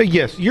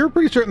 Yes, you're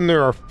pretty certain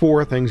there are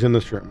 4 things in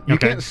this room. You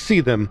Okay. can't see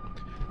them,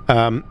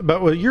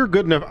 but well, you're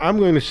good enough. I'm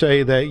going to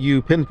say that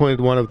you pinpointed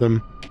one of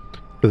them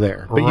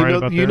there. But Right you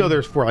about know there?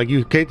 there's 4. Like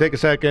you can take a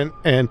second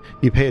and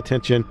you pay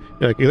attention.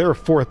 You're like, there are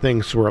 4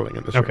 things swirling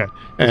in this Okay. room.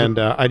 And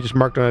I just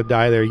marked on a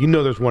die there. You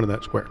know there's one in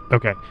that square.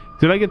 Okay.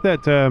 Did I get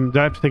that? Did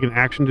I have to take an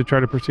action to try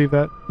to perceive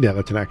that? Yeah,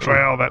 that's an action.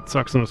 Well, that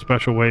sucks in a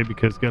special way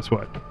because guess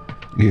what?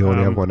 You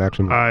only have one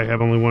action. I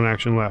have only one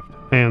action left.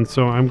 And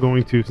so I'm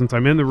going to, since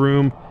I'm in the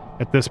room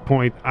at this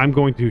point, I'm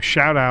going to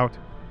shout out.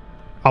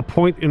 I'll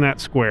point in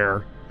that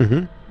square.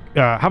 Mm-hmm.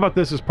 How about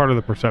this as part of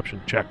the perception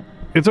check?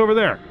 It's over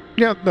there.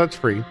 Yeah, that's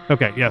free.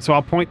 Okay, yeah, so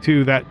I'll point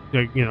to that,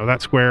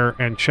 that square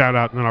and shout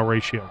out, and then I'll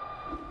raise shield.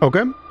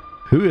 Okay.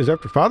 Who is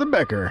after Father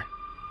Becker?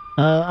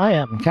 I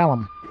am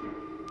Callum.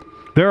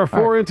 There are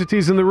 4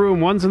 entities in the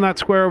room. One's in that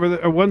square over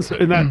there. One's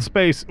in that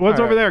space. One's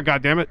All over right. there.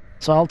 God damn it!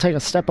 So I'll take a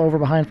step over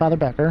behind Father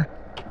Becker,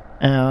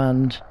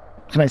 and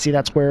can I see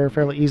that square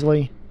fairly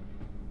easily?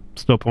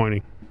 Still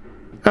pointing.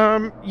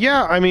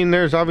 Yeah, I mean,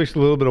 there's obviously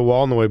a little bit of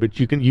wall in the way, but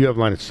you have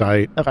line of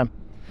sight. Okay.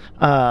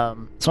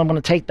 So I'm going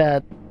to take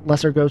that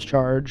lesser ghost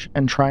charge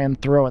and try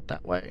and throw it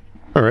that way.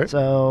 All right.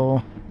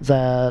 So is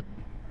that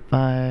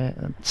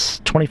it's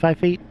 25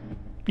 feet?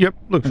 Yep,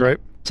 looks right.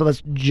 So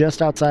that's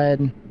just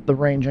outside the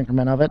range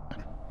increment of it.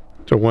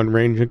 So 1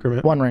 range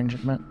increment. 1 range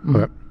increment.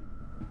 Mhm.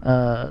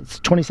 Okay. It's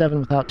 27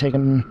 without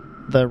taking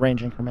the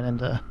range increment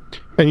into.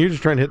 And you're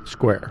just trying to hit the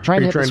square. Trying Are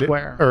to you hit the trying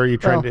square. Or are you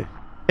trying Well,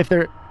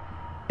 to...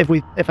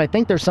 If I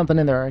think there's something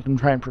in there, I can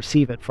try and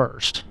perceive it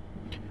first.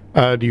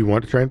 Do you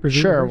want to try and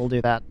perceive? Sure, it we'll first?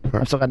 do that. Okay.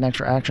 I've still got an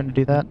extra action to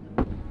do that.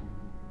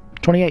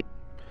 28.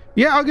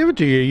 Yeah, I'll give it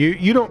to you.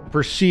 You don't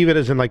perceive it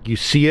as in like you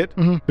see it,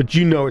 but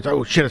you know it's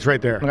shit, it's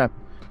right there. Okay.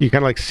 You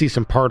kind of like see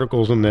some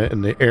particles in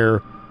the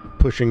air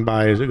pushing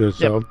by as it goes.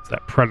 So, It's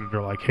that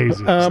predator like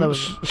hazy. that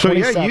was so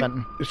yeah,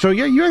 27.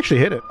 you actually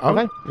hit it.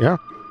 Okay. Yeah.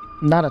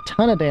 Not a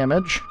ton of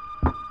damage.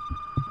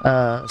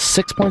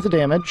 6 points of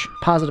damage,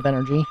 positive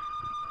energy.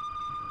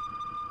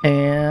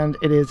 And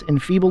it is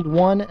enfeebled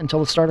 1 until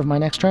the start of my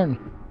next turn.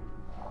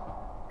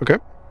 Okay.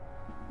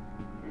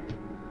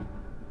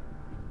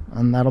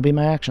 And that'll be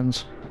my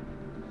actions.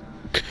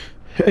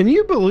 And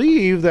you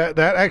believe that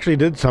actually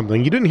did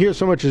something. You didn't hear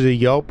so much as a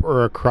yelp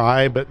or a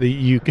cry, but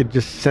you could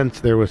just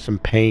sense there was some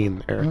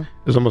pain there. It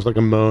was almost like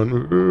a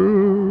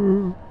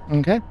moan.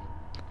 Okay.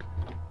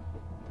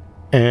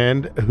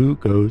 And who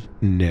goes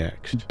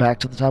next? Back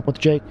to the top with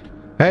Jake.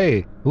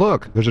 Hey,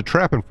 look, there's a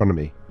trap in front of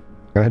me.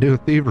 Can I do a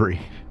thievery?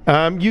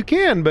 You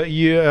can, but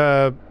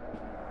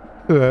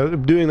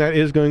doing that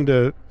is going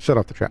to set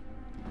off the trap.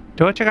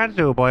 Do what you gotta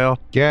do, boyo.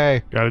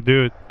 Yay. Got to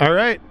do it. All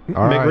right.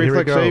 All Make right, a here we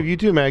reflex go. save. You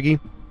too, Maggie.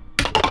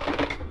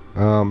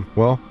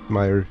 Well,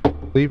 my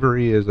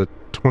thievery is a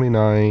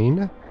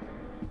 29.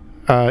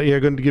 Yeah,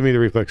 going to give me the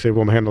reflex save.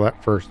 We'll handle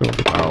that first.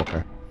 Oh,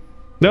 okay.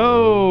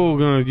 No,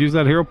 gonna use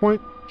that hero point.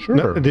 Sure.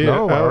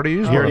 No, I already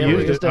used you one. already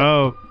used it. Used it.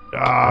 Oh,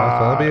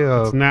 that'll be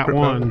a it's nat crit-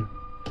 1.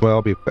 Well,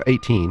 it'll be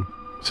 18.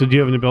 So do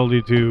you have an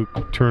ability to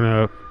turn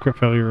a crit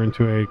failure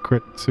into a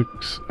crit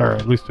 6, or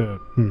at least a?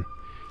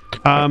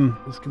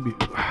 This could be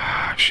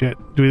shit.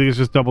 Do we think it's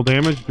just double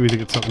damage? Do we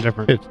think it's something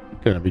different? It's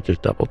going to be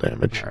just double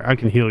damage. All right, I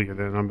can heal you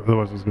then.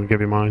 Otherwise, I was going to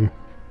give you mine.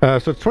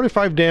 So it's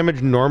 25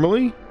 damage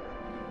normally.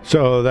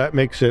 So that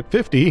makes it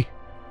 50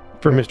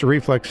 for Mr.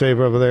 Reflex save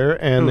over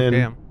there. And then.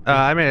 Damn.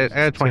 I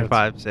had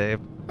 25 save.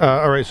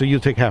 All right, so you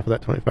take half of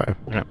that 25.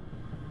 Yeah.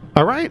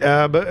 All right,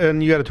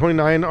 and you got a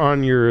 29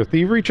 on your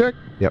thievery check.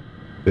 Yep.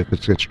 If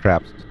it's against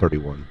traps, it's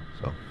 31.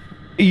 So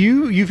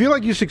You feel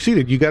like you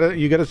succeeded. You got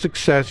a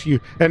success.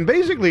 And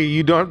basically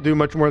you don't do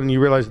much more than you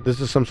realize that this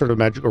is some sort of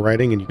magical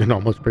writing, and you can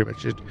almost pretty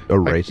much just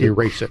Erase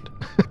it.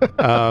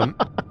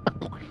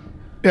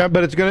 Yeah,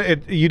 but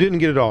you didn't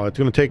get it all. It's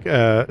gonna take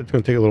a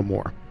little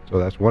more. So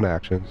that's one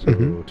action. So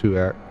then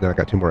I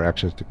got 2 more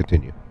actions to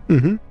continue.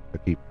 Mm-hmm. I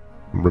keep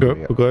Go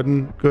ahead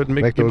and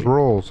make those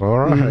rolls. All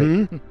right.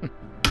 Mm-hmm.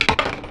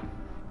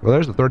 Well,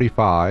 there's the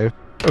 35.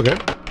 Okay.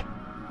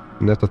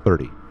 And that's a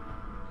 30.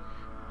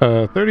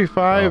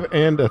 35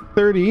 and a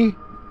 30.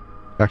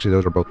 Actually,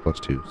 those are both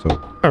 +2. So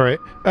All right.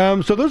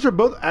 So those are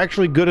both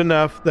actually good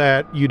enough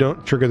that you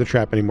don't trigger the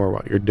trap anymore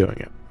while you're doing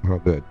it. oh,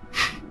 good.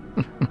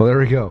 Well, there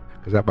we go.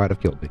 Because that might have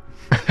killed me.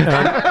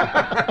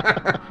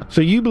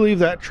 So you believe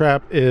that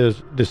trap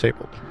is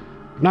disabled.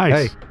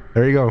 Nice. Hey,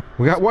 there you go.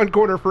 We got one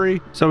corner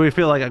free. So we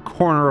feel like a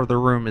corner of the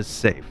room is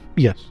safe.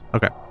 Yes.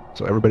 Okay.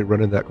 So everybody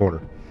run in that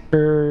corner.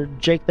 For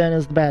Jake, then,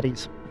 is the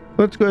baddies.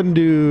 Let's go ahead and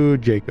do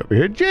Jake over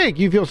here. Jake,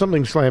 you feel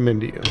something slam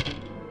into you.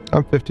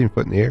 I'm 15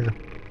 foot in the air. Does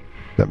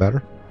that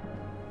matter?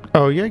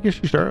 Oh, yeah, I guess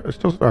you still I'm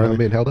start.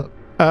 being held up.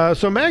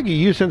 So Maggie,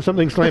 you sent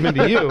something slam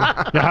into you.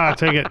 Yeah,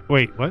 take it.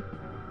 Wait, what?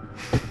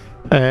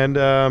 And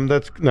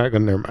that's not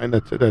going to, never mind.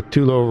 That's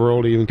too low of a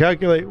roll to even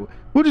calculate.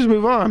 We'll just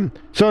move on.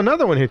 So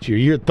another one hits you.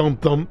 You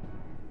thump, thump.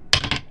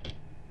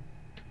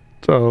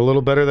 So a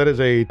little better. That is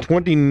a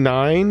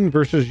 29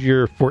 versus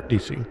your fort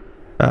DC.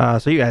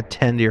 So you add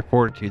 10 to your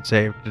fortitude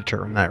save to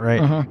determine that,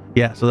 right? Uh-huh.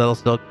 Yeah, so that'll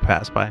still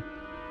pass by.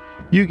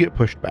 You get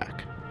pushed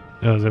back.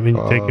 Oh, does that mean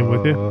you take him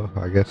with you?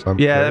 I guess I'm.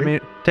 Yeah,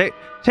 carried. I mean,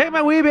 take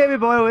my wee baby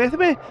boy with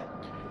me.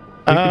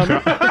 Could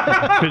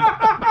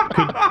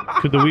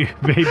the wee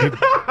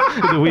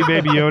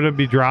baby Yoda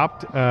be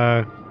dropped?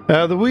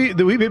 The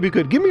wee baby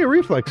could give me a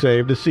reflex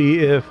save to see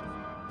if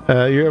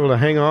you're able to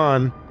hang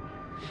on.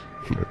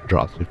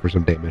 Draws me for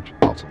some damage.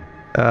 Awesome.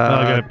 20.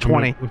 I'm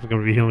going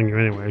to be healing you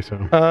anyway, so.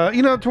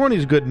 20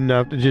 is good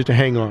enough to just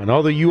hang on.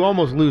 Although you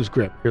almost lose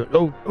grip. You're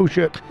like, oh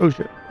shit.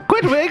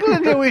 Quit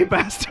wiggling, you wee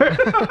bastard.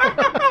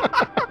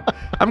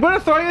 I'm going to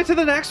throw you to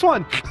the next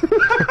one.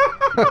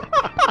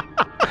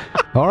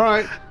 All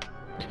right.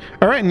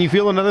 All right, and you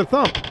feel another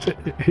thump.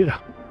 Yeah.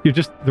 You're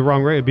just the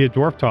wrong way. It'd be a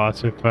dwarf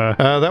toss if.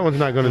 That one's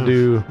not going to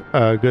do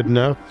good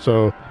enough.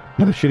 So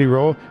another shitty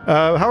roll.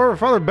 However,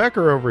 Father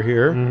Becker over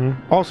here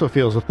also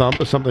feels a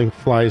thump as something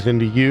flies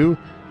into you.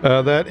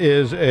 That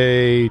is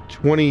a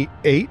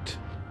 28.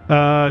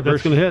 That's going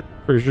to hit.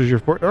 Versus your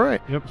fort. All right.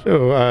 Yep.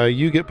 So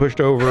you get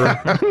pushed over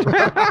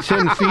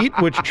 10 feet,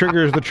 which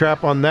triggers the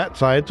trap on that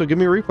side. So give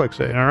me a reflex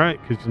save. All right,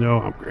 because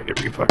I'm great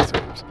at reflex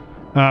saves.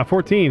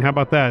 14. How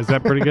about that? Is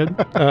that pretty good?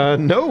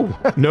 No,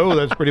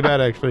 that's pretty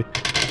bad actually.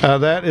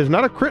 That is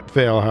not a crit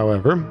fail,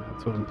 however.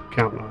 That's what I'm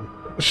counting on.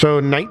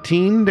 So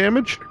 19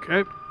 damage.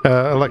 Okay.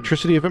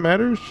 Electricity, if it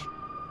matters.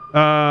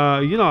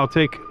 I'll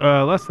take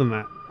less than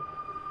that.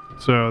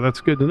 So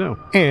that's good to know.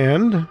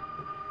 And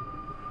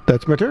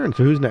that's my turn.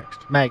 So who's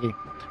next? Maggie.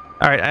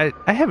 All right,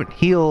 I haven't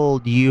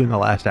healed you in the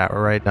last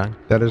hour, right, Doug?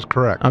 That is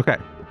correct. Okay.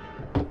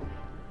 All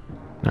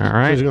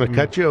right. So he's going to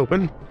cut you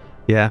open.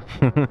 Yeah.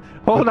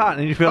 Hold on,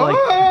 and you feel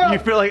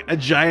like a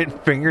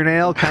giant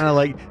fingernail kind of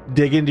like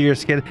dig into your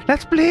skin.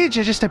 Let's bleed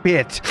you just a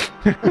bit.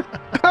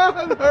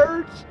 That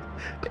hurts.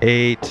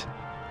 8,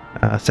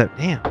 7,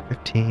 damn,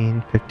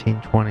 15,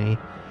 20,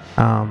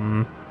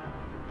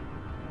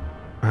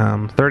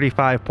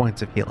 35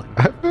 points of healing.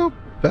 I feel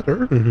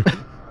better.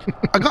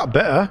 I got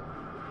better.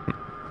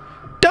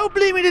 Don't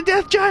bleed me to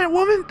death, giant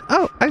woman.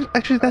 Oh,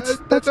 actually, that's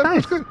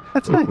nice. Good.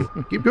 That's nice.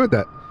 Keep doing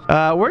that.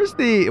 Where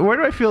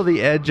do I feel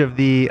the edge of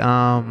the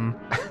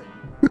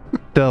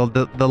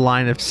the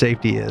line of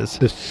safety is?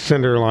 The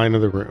center line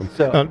of the room.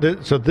 So-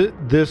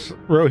 This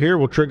row here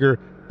will trigger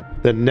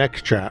the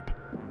next trap.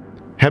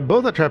 Had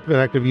both that trap been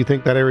active, you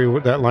think that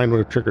that line would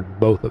have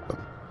triggered both of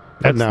them.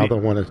 And now the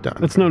one is done.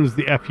 That's known as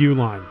the FU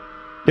line.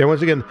 Yeah,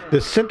 once again,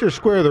 the center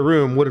square of the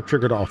room would have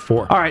triggered all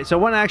four. All right, so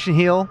 1 action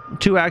heal,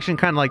 2 action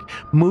kind of like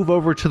move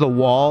over to the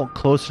wall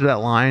closer to that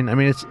line. I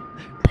mean, it's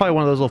probably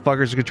one of those little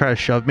fuckers who could try to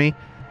shove me,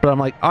 but I'm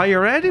like, are you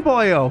ready,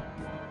 boyo?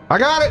 I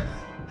got it.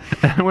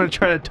 And I'm going to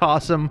try to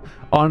toss him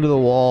onto the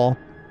wall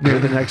near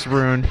the next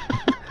rune.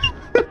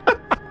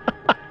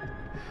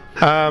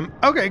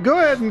 Okay, go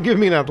ahead and give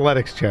me an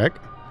athletics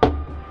check.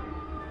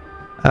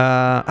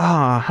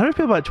 How do I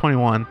feel about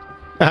 21?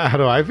 How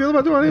do I feel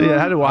about the one? Yeah,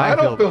 how do I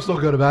don't feel so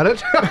good about it.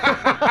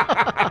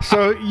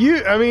 So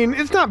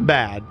it's not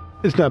bad.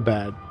 It's not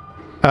bad.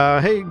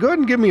 Hey, go ahead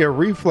and give me a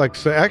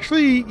reflex.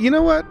 Actually, you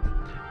know what?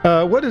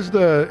 What is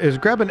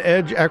grab an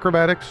edge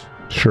acrobatics?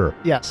 Sure.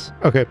 Yes.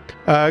 Okay.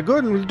 Go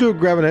ahead and do a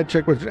grab and head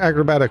check with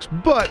acrobatics,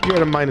 but you're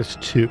at a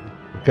 -2.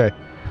 Okay.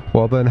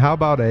 Well, then how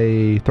about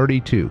a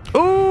 32?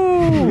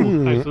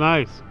 Ooh!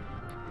 Nice.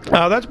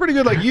 That's pretty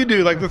good. Like you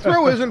do. Like the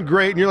throw isn't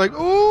great, and you're like,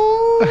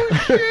 "Oh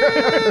shit!"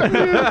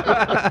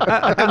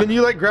 and then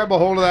you like grab a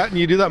hold of that, and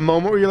you do that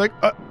moment where you're like,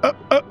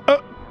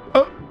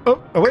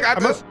 wait,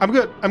 I'm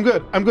good.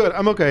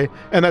 I'm okay."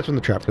 And that's when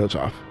the trap goes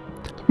off.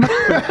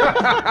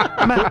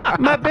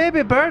 my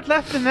baby bird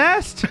left the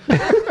nest.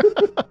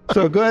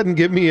 So go ahead and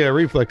give me a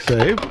reflex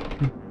save.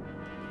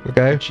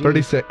 Okay.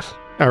 36.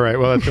 All right.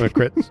 Well, that's going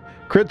to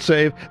crit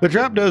save. The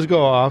trap does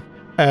go off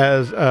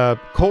as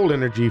cold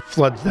energy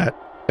floods that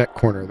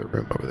corner of the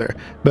room over there.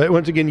 But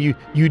once again,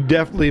 you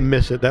definitely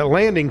miss it. That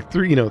landing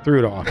threw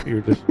it off.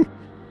 You're just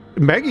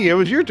Maggie. It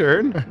was your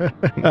turn.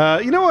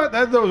 You know what?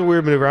 That was a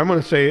weird maneuver. I am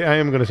going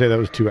to say that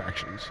was 2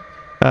 actions.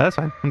 That's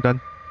fine. I'm done.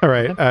 All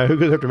right. Who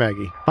goes after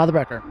Maggie? Father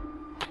Becker.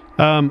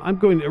 I'm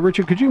going to,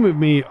 Richard, could you move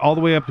me all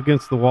the way up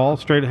against the wall,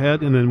 straight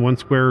ahead, and then 1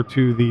 square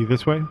to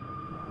this way?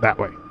 That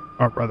way.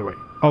 Or other way.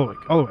 All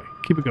the way.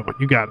 Keep it going.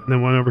 You got it. And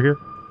then 1 over here.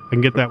 I can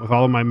get that with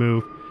all of my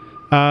move.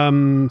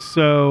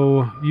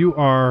 So you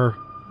are...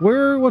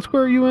 What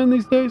square are you in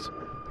these days?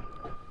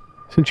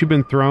 Since you've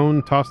been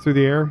tossed through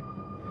the air?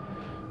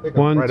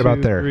 1, right 2,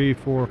 about there. 3,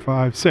 4,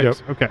 5, 6.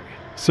 Yep. Okay.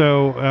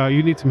 So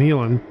you need some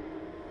healing.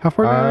 How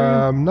far down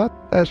are you? Not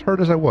as hurt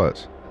as I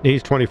was.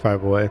 He's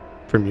 25 away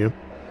from you.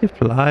 He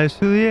flies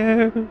through the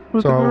air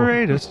with the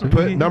greatest.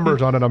 Put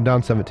numbers on it. I'm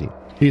down 17.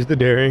 He's the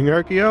daring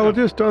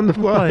archaeologist on the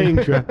flying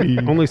trapeze.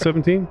 Only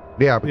 17?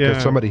 Yeah, because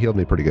Yeah. somebody healed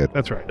me pretty good.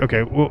 That's right.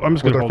 Okay. Well, I'm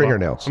just With going to their hold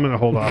fingernails. off. I'm going to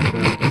hold off.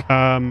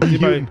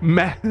 Then.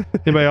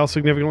 Anybody else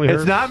significantly hurt?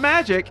 It's not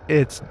magic.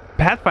 It's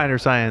Pathfinder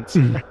science.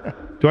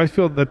 Do I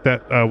feel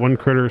that one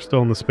critter is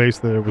still in the space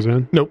that it was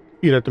in? Nope.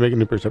 You'd have to make a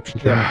new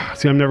perception check.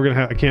 See, I'm never going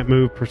to I can't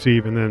move,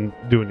 perceive, and then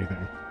do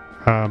anything.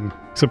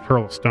 Except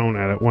hurl a stone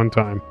at it one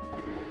time.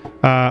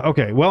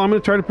 Okay, well, I'm going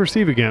to try to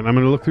perceive again. I'm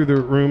going to look through the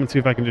room and see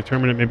if I can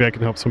determine it. Maybe I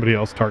can help somebody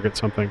else target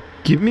something.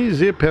 Give me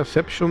the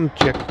perception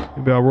check.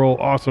 Maybe I'll roll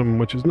awesome,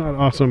 which is not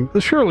awesome.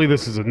 Surely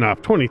this is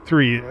enough.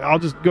 23. I'll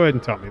just go ahead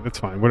and tell me. That's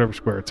fine. Whatever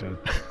square it's in.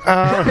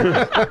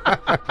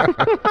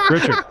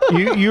 Richard.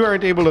 You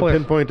aren't able to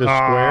pinpoint a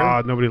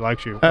square. Nobody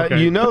likes you.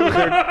 Okay. You know that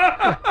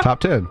they're Top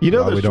 10. You know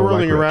No, they're we don't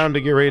swirling like Rich. around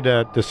to get ready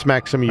to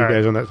smack some of you All right.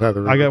 guys on that side of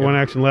the room. I got again. one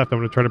action left. I'm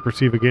going to try to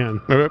perceive again.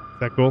 Okay. Is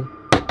that cool?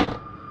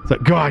 It's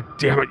like, God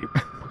damn it. You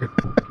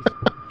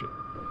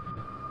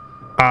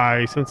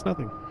I sense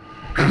nothing.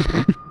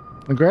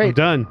 I'm Great.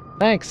 done.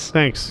 Thanks.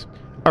 Thanks.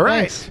 All right.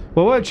 Thanks.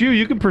 Well, what about you?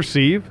 You can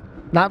perceive.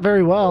 Not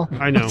very well.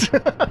 I know.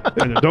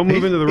 Don't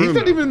move into the room. He's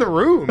not now. even in the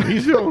room.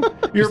 He's still,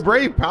 your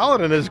brave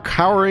paladin is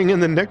cowering in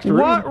the next room.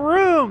 What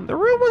room? The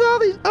room with all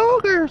these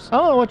ogres. I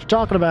don't know what you're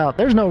talking about.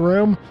 There's no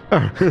room.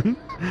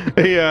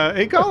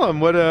 Hey, Colin,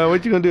 what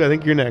you gonna do? I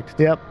think you're next.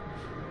 Yep.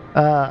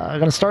 I'm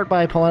going to start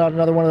by pulling out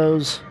another one of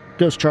those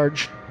ghost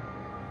charge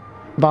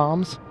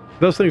bombs.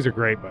 Those things are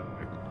great, by the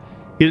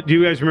way. Do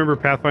you guys remember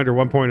Pathfinder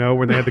 1.0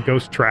 when they had the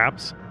ghost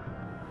traps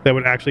that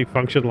would actually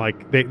function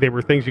like they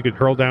were things you could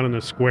hurl down in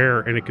a square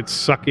and it could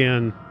suck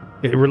in,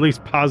 it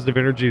released positive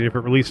energy, and if it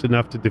released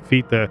enough to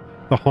defeat the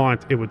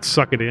haunt, it would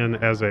suck it in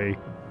as a...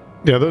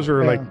 Yeah, those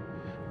are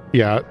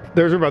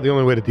those are about the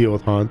only way to deal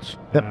with haunts.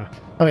 Yep.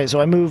 Okay,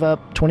 so I move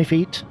up 20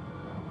 feet.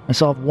 I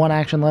still have 1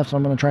 action left, so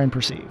I'm going to try and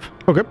perceive.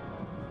 Okay.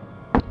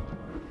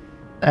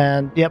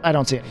 And, yep, I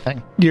don't see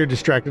anything. You're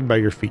distracted by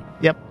your feet.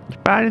 Yep.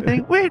 Find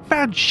anything? We ain't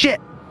found shit.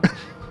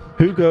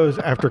 Who goes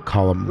after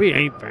Colin? We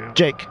ain't found.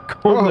 Jake.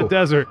 Cold in Oh. the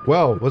desert.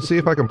 Well, let's see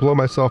if I can blow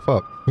myself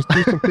up. Let's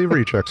do some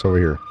thievery checks over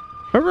here.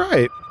 All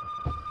right.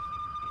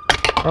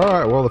 All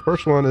right, well, the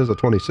first one is a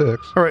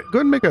 26. All right. Go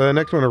ahead and make the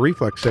next one a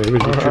reflex save as you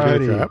trigger the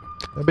Alrighty. trap.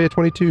 That'd be a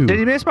 22. Did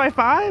he miss by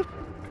 5?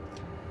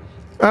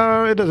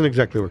 It doesn't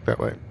exactly work that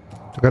way.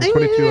 I got a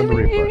 22 on the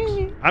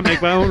reflex. I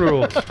make my own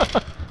rules.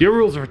 Your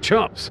rules are for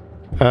chumps.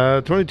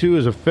 22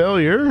 is a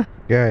failure.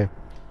 Yay.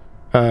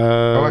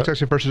 Oh, it's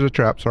actually versus a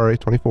trap. Sorry,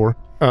 24.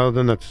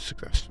 Then that's a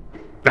success.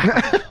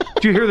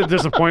 Do you hear the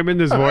disappointment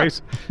in his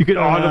voice? You could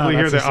audibly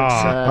hear that's the a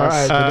All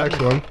right, success. the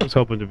next one. I was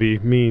hoping to be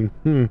mean.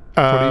 20,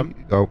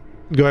 Go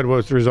ahead.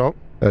 What's the result?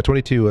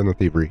 22 on the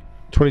thievery.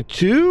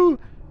 22.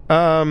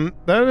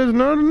 That is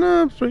not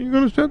enough. So you're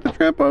going to set the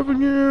trap off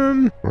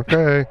again.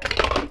 Okay.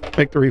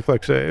 Make the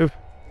reflex save.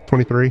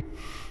 23.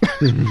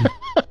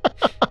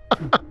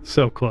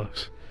 So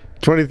close.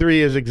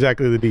 23 is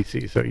exactly the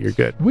DC, so you're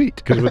good. Sweet.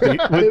 Because with the,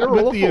 didn't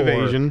roll with the a 4.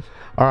 evasion.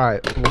 All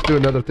right, let's do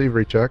another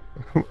thievery check.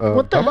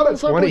 What the how about hell a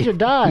is up with your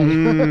die?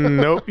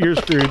 Nope, you're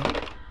screwed.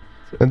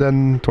 And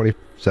then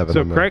 27. So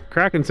on the-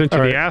 Kraken sent you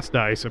All the right. ass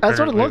dice. That's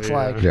what it apparently. looks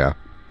like. Yeah.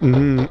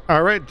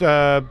 All right.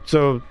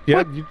 So,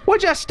 yeah.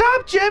 Would you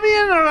stop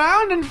jimmying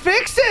around and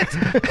fix it?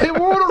 It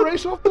won't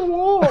erase off the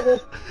wall.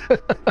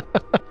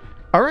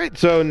 All right.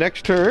 So,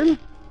 next turn.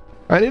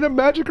 I need a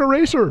magic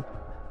eraser.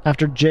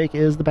 After Jake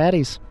is the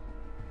baddies.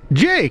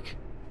 Jake,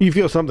 you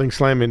feel something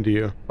slam into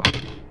you.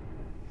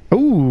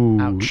 Ooh.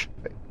 Ouch.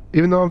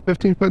 Even though I'm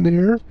 15 foot in the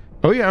air?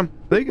 Oh, yeah.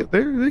 They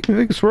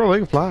can swirl. They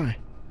can fly.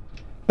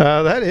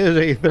 That is a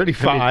They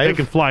 35.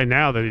 can fly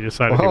now that he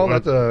decided he Well,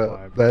 wanted to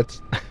fly.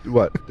 that's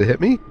what to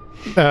hit me.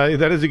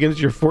 That is against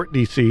your fort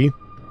DC.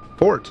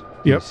 Fort.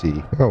 Yep.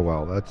 DC. Oh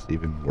well, that's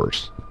even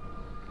worse.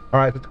 All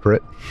right, that's a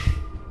crit.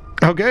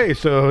 Okay,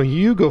 so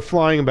you go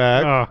flying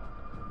back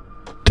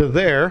to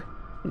there.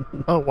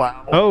 Oh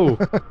wow. Oh,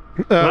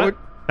 Uh,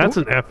 that's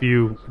an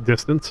FU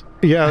distance.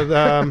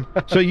 yeah.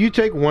 So you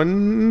take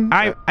one.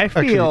 I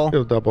Actually, feel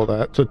it'll double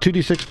that. So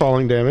 2d6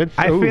 falling damage.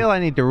 I Ooh, feel I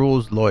need to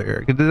rules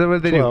lawyer. Is that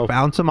what they do? 12.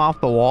 Bounce him off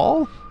the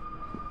wall?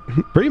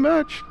 pretty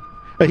much.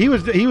 He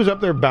was up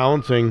there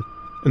balancing,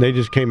 and they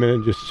just came in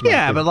and just smacked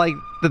Yeah, him. but like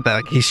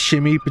he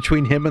shimmy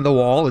between him and the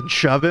wall and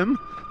shove him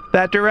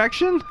that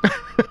direction.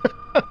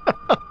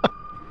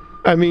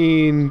 I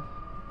mean,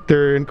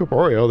 they're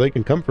incorporeal. They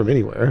can come from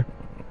anywhere.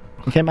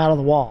 He came out of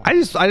the wall. I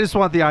just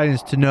want the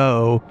audience to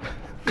know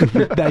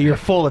that you're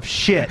full of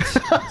shit,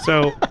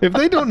 So If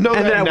they don't know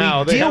and that that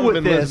now, we they deal haven't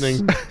with been this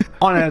listening.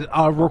 on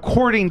a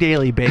recording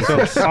daily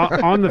basis.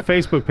 on the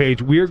Facebook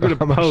page, we're going to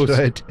How much post. did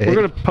I take? We're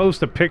going to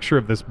post a picture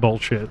of this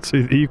bullshit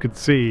so that you can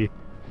see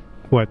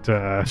what.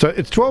 So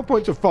it's 12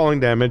 points of falling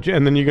damage,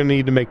 and then you're going to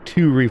need to make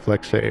 2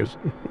 reflex saves.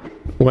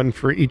 One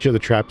for each of the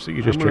traps that you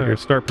I'm just going to triggered.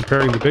 start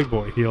preparing the big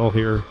boy heal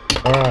here.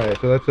 All right,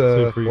 so that's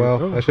So for you-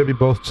 well, oh. that should be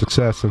both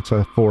success since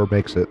a 4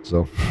 makes it.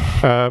 So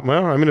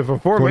Well, I mean, if a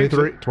 4 makes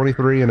 23, it,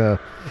 23 and a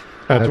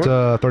that's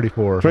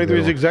 34. 23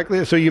 is exactly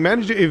it. So you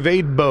manage to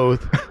evade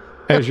both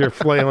as you're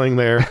flailing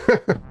there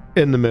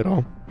in the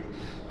middle.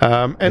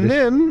 And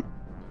then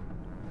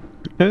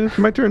it's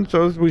my turn.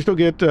 So we still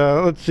get.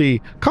 Let's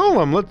see,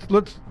 Column.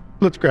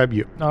 Let's grab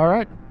you. All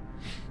right.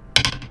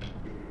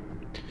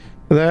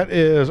 That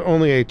is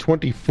only a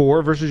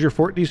 24 versus your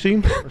fort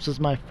DC. Versus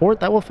my fort,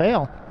 that will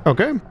fail.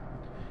 Okay.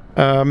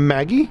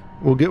 Maggie,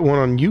 we'll get one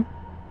on you.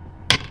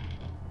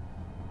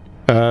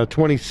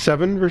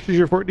 27 versus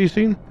your fort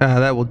DC.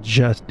 That will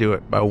just do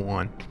it by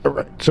 1. All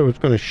right. So it's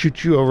going to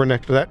shoot you over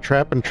next to that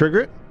trap and trigger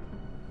it.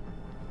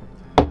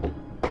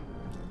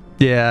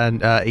 Yeah,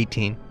 and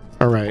 18.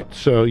 All right.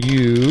 So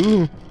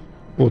you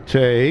will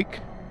take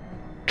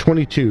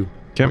 22.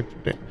 Okay.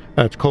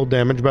 That's cold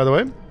damage, by the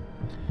way.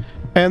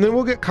 And then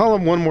we'll get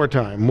Column one more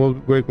time. We'll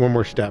make one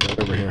more stab at it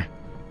over here.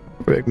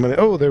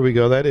 Oh, there we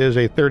go. That is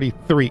a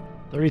 33.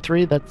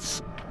 33.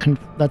 That's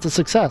a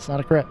success, not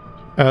a crit.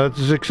 That's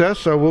a success.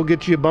 So we'll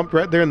get you bumped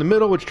right there in the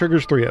middle, which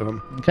triggers 3 of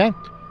them. Okay.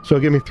 So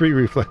give me 3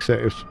 reflex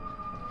saves.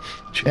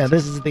 Yeah,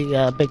 this is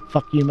the big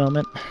fuck you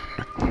moment.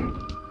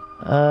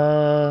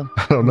 I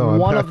don't know.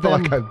 One I of feel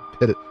them. like I've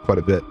hit it quite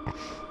a bit.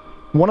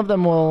 One of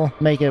them will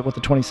make it with a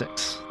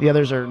 26. The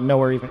others are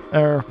nowhere even.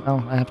 Or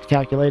I have to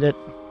calculate it.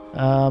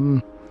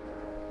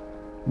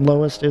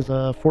 Lowest is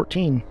a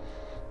 14.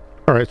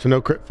 All right. So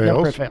no crit fails.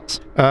 No crit fails.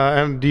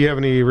 And do you have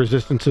any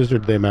resistances, or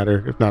do they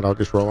matter? If not, I'll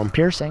just roll them.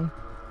 Piercing.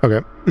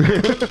 Okay.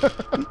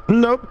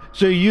 Nope.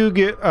 So you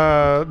get,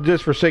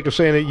 just for sake of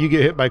saying it, you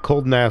get hit by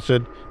cold and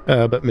acid,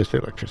 but miss the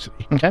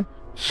electricity. Okay.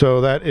 So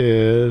that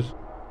is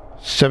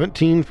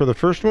 17 for the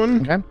first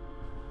one. Okay.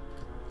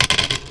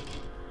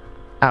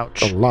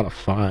 Ouch. A lot of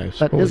 5s.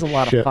 That is a Holy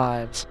lot shit. of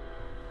 5s.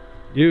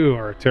 You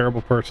are a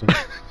terrible person.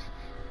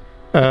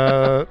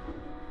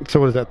 So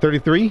what is that,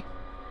 33?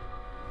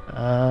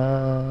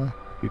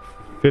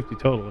 50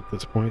 total at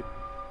this point.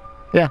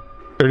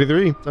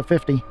 33. So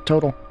 50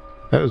 total.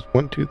 That is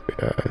 1, 2, 3.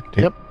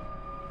 Damn. Yep.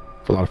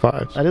 It's a lot of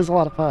 5s. That is a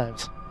lot of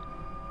 5s.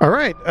 All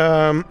right.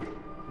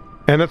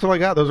 And that's all I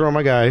got. Those are all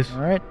my guys.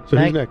 All right. So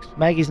who's next?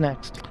 Maggie's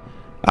next.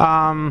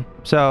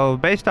 So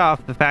based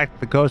off the fact that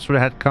the ghost would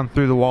have had to come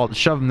through the wall to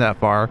shove him that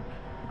far,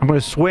 I'm going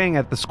to swing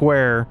at the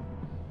square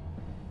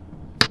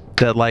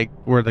that, like,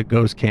 where the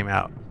ghost came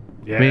out.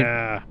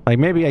 Yeah. Like,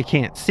 maybe I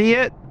can't see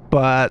it,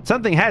 but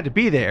something had to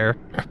be there.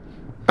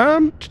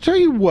 To tell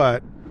you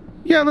what.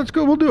 Yeah, let's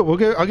go. We'll do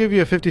it. I'll give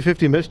you a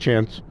 50-50 miss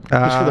chance.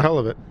 Just for the hell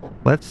of it.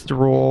 Let's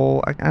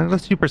roll.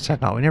 Let's do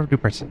percentile. We never do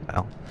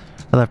percentile.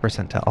 I love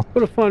percentile.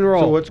 What a fun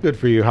roll. So what's good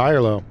for you? High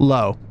or low?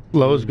 Low.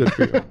 Low is good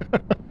for you.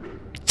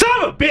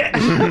 Son of a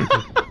bitch!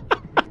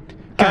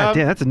 God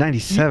damn, that's a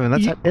 97.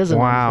 That's That is a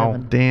wow.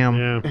 97. Damn.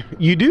 Yeah.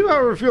 You do,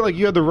 however, feel like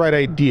you had the right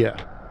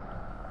idea.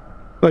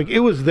 Like, it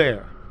was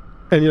there.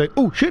 And you're like,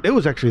 oh, shit, it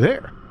was actually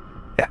there.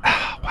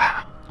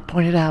 Wow.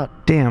 Point it out.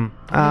 Damn.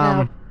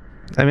 out.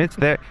 I mean, it's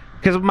there.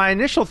 Because my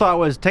initial thought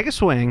was take a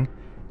swing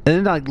and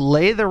then, like,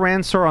 lay the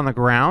Ransor on the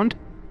ground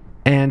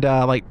and,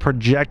 like,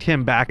 project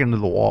him back into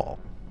the wall.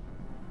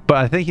 But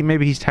I think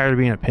maybe he's tired of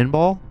being a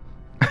pinball.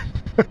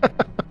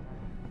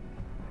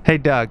 Hey,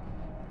 Doug,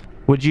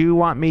 would you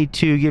want me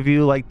to give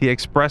you, like, the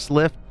express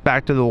lift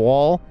back to the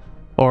wall?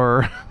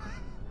 Or...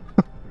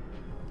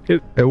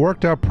 It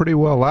worked out pretty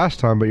well last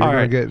time, but you're All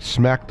gonna right. get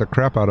smacked the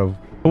crap out of.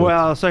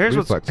 Well, so here's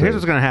what's reflex here's saves.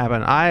 what's gonna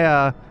happen.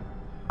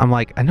 I'm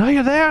like, I know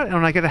you're there, and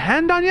when I get a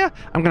hand on you,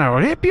 I'm gonna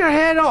rip your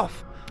head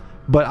off.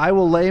 But I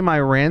will lay my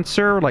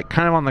Rancer like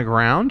kind of on the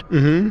ground.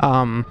 Mm-hmm.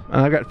 And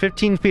I've got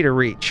 15 feet of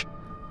reach.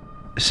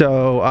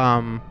 So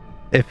I'm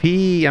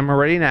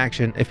already in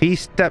action. If he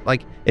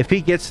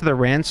gets to the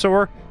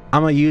Ransor,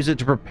 I'm gonna use it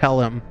to propel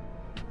him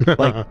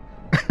like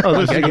Oh,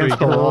 this is against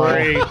the gonna be wall.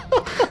 great.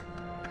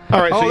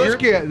 All right, so this you're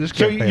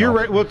can't pay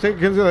off. We'll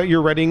consider that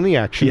you're readying the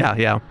action.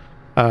 Yeah.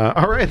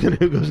 All right, then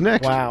who goes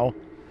next? Wow.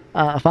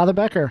 Father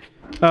Becker.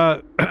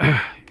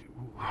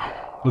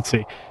 Let's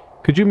see.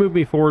 Could you move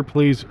me forward,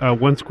 please?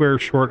 1 square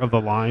short of the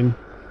line,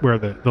 where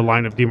the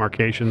line of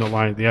demarcation,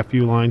 the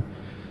FU line.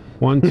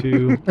 1,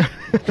 2,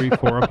 3,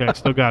 4. Okay,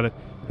 still got it.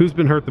 Who's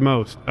been hurt the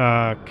most?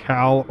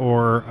 Cal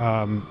or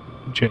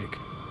Jake?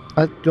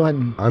 Go ahead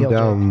and I'm heal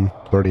down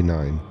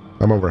 39.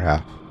 I'm over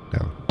half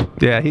down.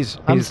 Yeah, he's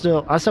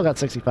Jake. I still got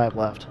 65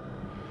 left.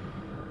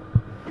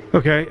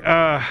 Okay.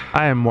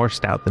 I am more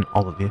stout than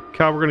all of you.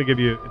 Cal, we're going to give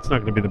you, it's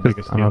not going to be the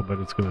biggest deal, but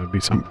it's going to be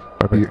something.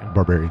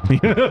 Barbarian.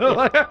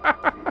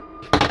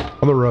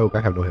 I'm a rogue.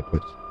 I have no hit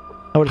points.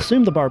 I would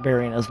assume the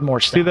barbarian is more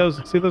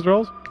stout. See those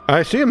rolls?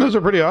 I see them. Those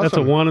are pretty awesome. That's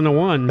a 1 and a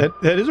 1.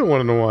 That is a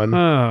 1 and a 1.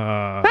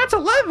 That's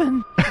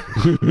 11.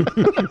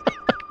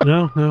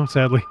 No,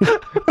 sadly.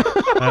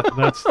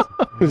 That's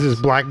This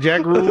is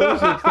blackjack rules.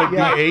 It's like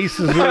Yeah. the ace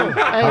is. Hey,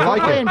 I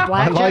like playing it.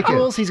 blackjack I like it.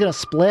 rules, he's gonna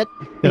split.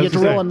 You That's get to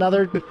the roll thing.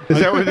 another. Is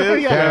that what it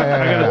is?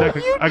 Yeah.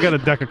 I got a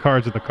deck of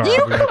cards at the car.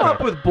 You come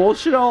up with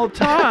bullshit all the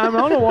time. I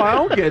don't know why I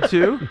don't get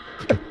to.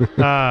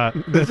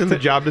 That's in the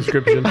job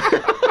description.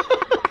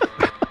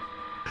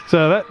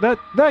 So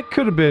that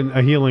could have been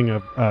a healing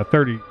of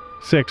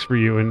 36 for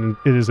you, and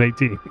it is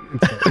 18.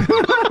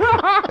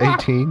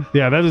 18.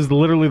 Yeah, that is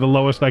literally the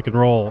lowest I can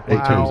roll in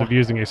Wow. terms of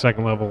using a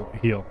second level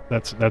heal.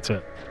 That's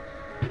it.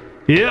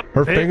 Yep.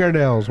 Her Hey,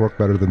 fingernails work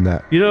better than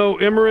that. You know,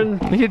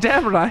 Imran, You're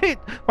damn right.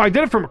 I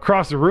did it from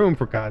across the room,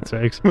 for God's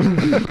sakes.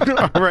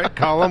 All right,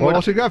 Colin.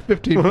 Well, she got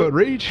 15-foot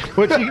reach.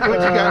 What you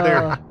got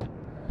there?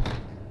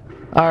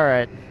 All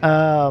right.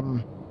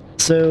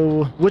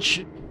 So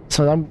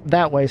I'm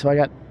that way. So I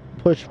got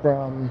pushed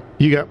from.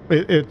 You got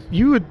it.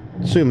 You would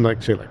assume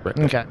like right.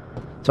 there. Okay.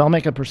 So I'll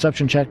make a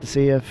perception check to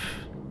see if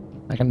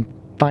I can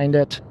find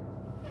it.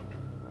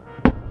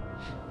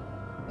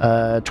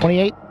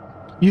 28.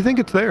 You think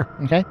it's there?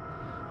 Okay.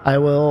 I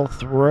will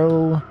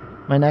throw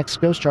my next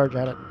ghost charge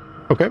at it.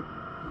 Okay.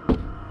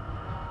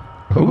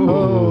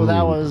 Oh,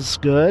 that was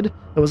good.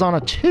 It was on a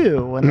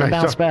 2 and then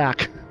Nice. bounced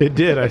back. It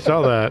did. I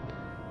saw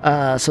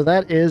that. So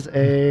that is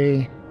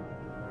a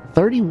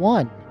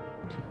 31.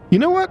 You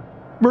know what?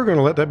 We're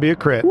gonna let that be a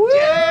crit.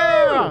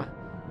 Yeah!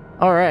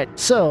 All right.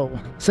 So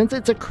since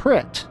it's a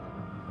crit,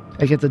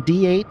 it gets a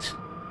D8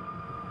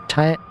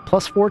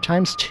 plus 4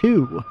 times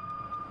 2.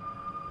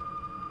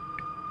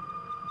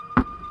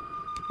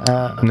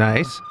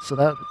 Nice. So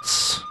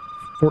that's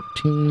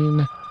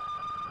 14,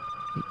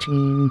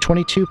 18,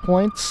 22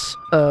 points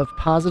of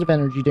positive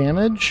energy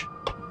damage.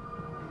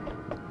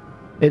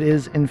 It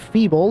is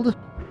enfeebled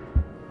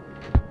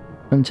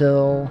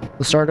until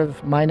the start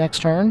of my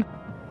next turn.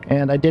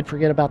 And I did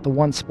forget about the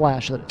 1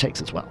 splash that it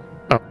takes as well.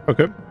 Oh,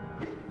 okay.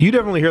 You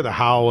definitely hear the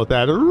howl with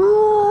that.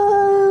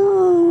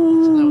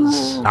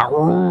 So that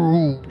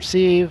was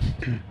receive,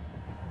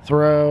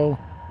 throw.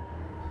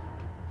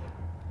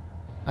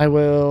 I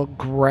will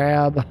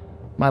grab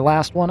my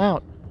last one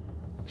out.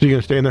 So you're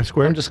gonna stay in that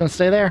square? I'm just going to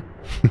stay there.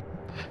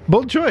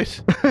 Bold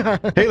choice.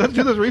 Hey, let's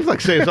do those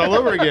reflex saves all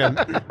over again.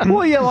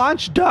 Well, you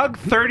launch Doug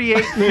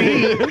 38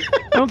 feet.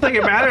 I don't think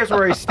it matters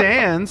where he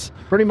stands.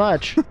 Pretty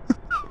much.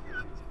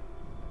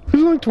 It's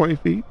only 20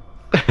 feet.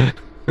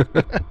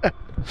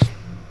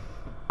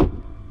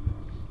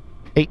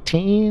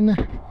 18,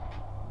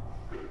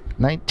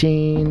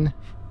 19,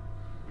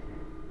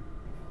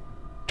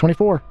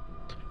 24.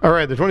 All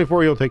right, the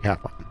 24 you'll take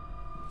half on.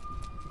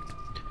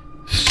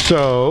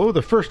 So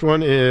the first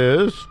one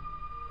is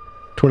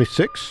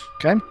 26,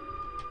 Okay.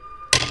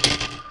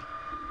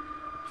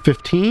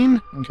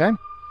 15, Okay.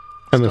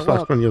 and this Still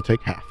last up. one you'll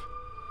take half.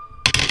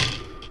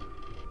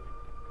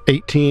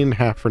 18,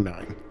 half for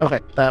 9. Okay.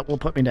 That will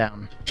put me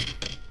down.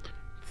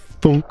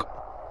 Thunk.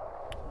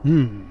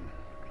 And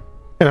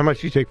how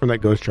much do you take from that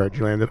ghost charge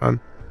you landed on?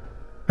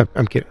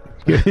 I'm kidding.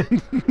 He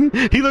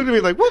looked at me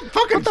like, what?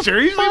 Fucking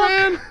seriously,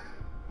 man?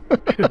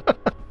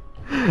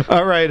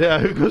 All right,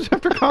 who goes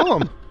after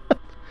Column?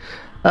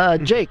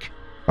 Jake.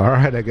 All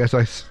right, I guess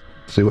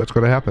see what's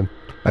going to happen.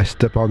 I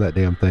step on that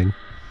damn thing.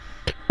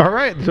 All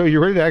right, so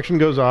your ready to action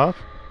goes off.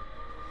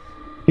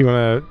 You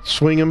want to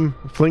swing him,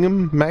 fling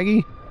him,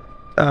 Maggie?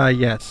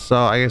 Yes. So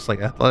I guess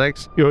like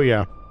athletics. Oh,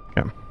 yeah.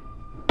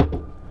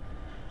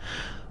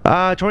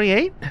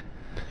 28.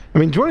 I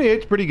mean,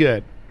 28's pretty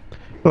good.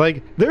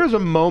 Like, there's a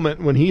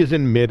moment when he is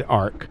in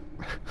mid-arc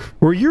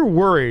where you're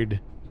worried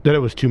that it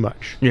was too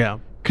much. Yeah.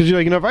 Because you're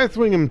like, if I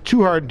swing him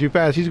too hard and too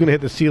fast, he's going to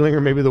hit the ceiling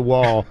or maybe the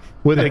wall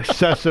with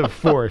excessive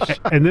force.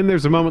 And then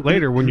there's a moment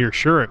later when you're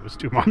sure it was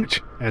too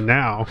much. And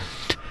now,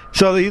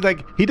 So he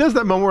does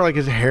that moment where like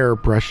his hair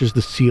brushes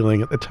the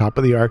ceiling at the top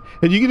of the arc,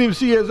 and you can even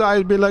see his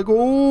eyes be like,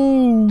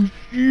 "Oh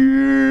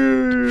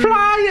shit!"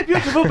 Fly, you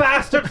beautiful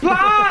bastard,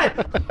 fly!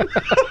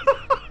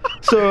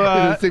 So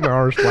I didn't see my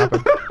arms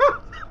flapping.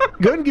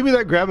 go ahead and give me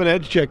that grab an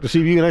edge check to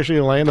see if you can actually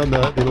land on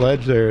the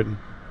ledge there.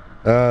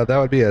 That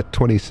would be a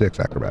 26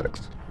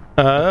 acrobatics.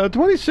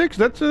 26.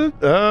 That's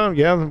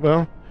yeah.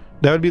 Well,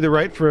 that would be the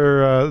right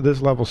for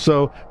this level.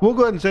 So we'll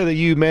go ahead and say that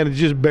you managed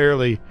just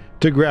barely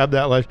to grab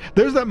that ledge.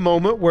 There's that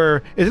moment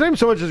where it's not even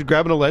so much as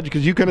grabbing a ledge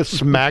because you kind of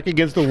smack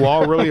against the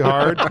wall really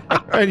hard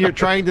and you're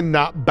trying to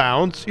not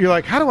bounce. You're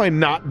like, how do I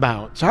not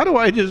bounce? How do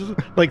I just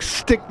like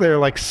stick there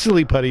like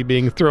silly putty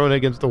being thrown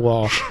against the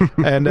wall?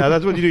 And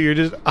that's what you do. You're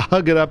just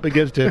hugging up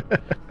against it.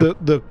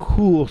 The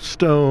cool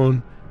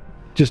stone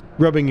just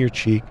rubbing your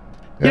cheek.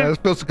 Yeah, this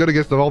feels good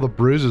against all the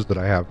bruises that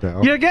I have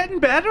now. You're getting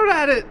better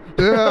at it.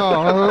 Yeah.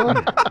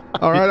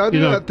 All right, I'll do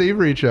that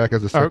thievery check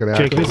as a second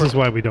Jake, action. this is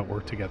why we don't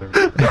work together.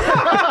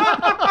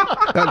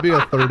 That'd be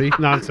a 30.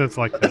 Nonsense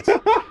like this.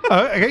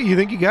 Okay, you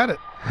think you got it?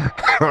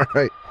 All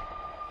right.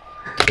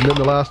 And then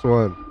the last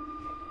one.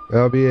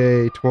 That'll be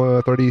a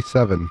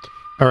 37.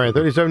 All right,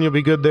 37, you'll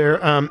be good there.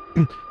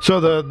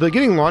 So the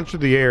getting launched through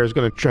the air is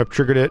going to have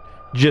triggered it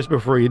just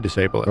before you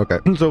disable it. Okay.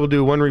 So we'll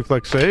do one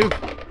reflex save.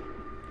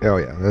 Oh,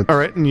 yeah. All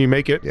right, and you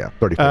make it. Yeah,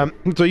 34.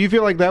 So you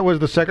feel like that was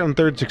the second and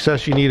third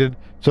success you needed.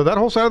 So that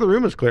whole side of the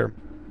room is clear.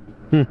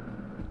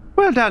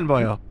 Well done,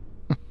 boyo.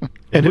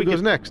 And who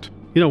goes next?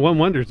 You know, one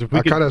wonders if we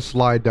I could, kind of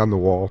slide down the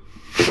wall.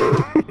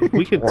 if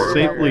we could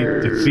safely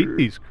defeat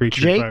these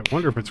creatures. Jake? I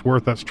wonder if it's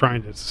worth us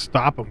trying to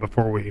stop them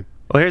before we.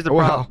 Well, here's the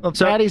problem.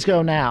 The baddies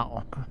go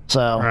now.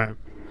 So All right.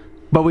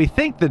 But we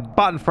think the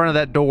spot in front of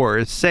that door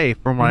is safe,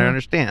 from what I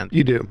understand.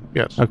 You do,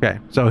 yes. Okay,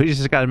 so he's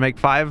just got to make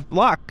 5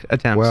 lock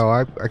attempts. Well,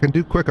 I can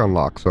do quick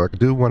unlock, so I can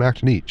do one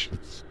action each.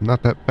 It's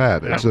not that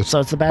bad. It's just So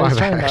it's the baddie's 5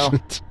 turn, though.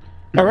 actions.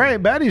 All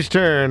right, Baddie's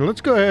turn.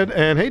 Let's go ahead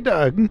and, hey,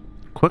 Doug,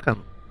 quick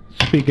on.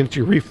 speak against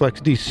your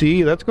reflex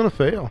DC. That's going to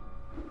fail.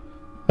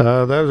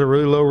 That was a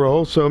really low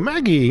roll. So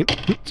Maggie,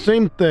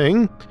 same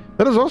thing.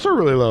 That is also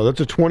really low.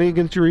 That's a 20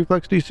 against your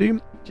reflex DC.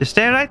 Just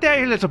stay right there,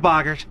 you little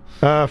boggart.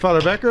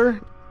 Father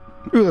Becker,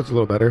 ooh, that's a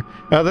little better.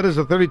 That is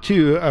a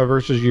 32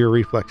 versus your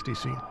reflex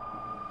DC.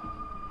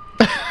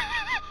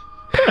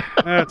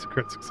 That's a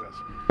crit success.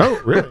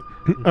 Oh, really?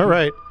 All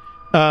right.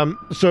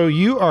 So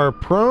you are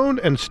prone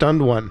and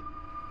stunned 1.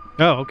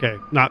 Oh, okay.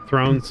 Not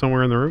thrown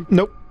somewhere in the room?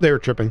 Nope, they were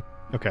tripping.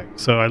 Okay,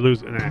 so I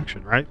lose an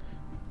action, right?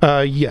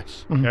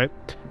 Yes. Okay.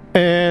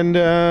 And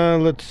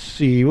let's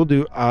see. We'll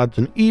do odds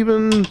and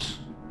evens.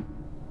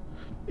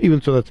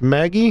 Even so, that's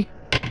Maggie.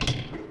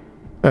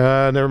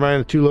 Never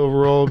mind, the 2 low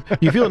rolled.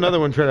 You feel another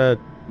one try to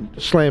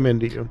slam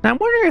into you. Now I'm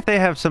wondering if they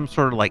have some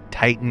sort of like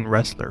Titan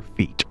wrestler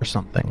feet or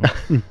something.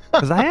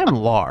 Because I am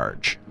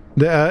large.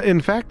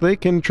 In fact, they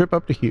can trip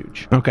up to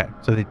huge. Okay,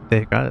 so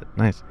they got it.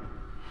 Nice.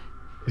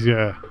 He's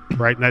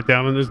writing that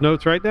down in his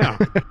notes right now.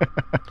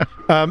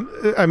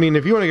 I mean,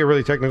 if you want to get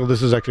really technical,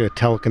 this is actually a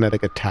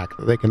telekinetic attack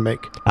that they can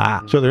make.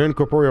 Ah. So their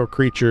incorporeal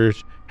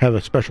creatures have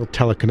a special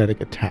telekinetic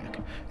attack.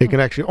 They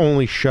can actually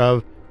only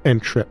shove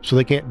and trip, so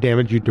they can't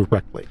damage you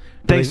directly.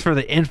 Thanks for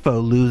the info,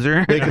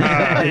 loser.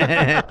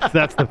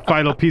 That's the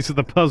final piece of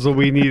the puzzle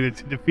we needed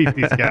to defeat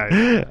these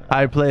guys.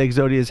 I play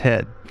Exodia's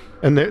head.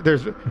 And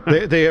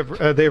they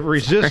have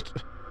resist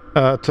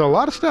to a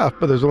lot of stuff,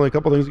 but there's only a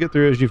couple things to get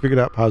through as you figured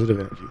out positive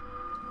energy.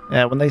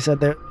 yeah, when they said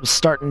they were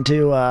starting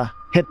to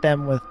hit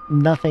them with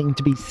nothing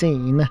to be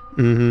seen.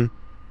 Mm-hmm.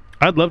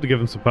 I'd love to give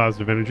them some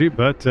positive energy,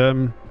 but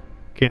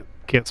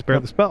can't spare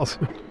the spells.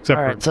 Except All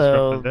for right, so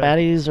disrupt the dead.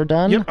 baddies are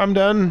done. Yep, I'm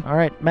done. All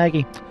right,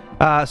 Maggie.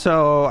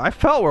 So I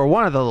felt where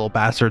one of the little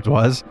bastards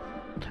was.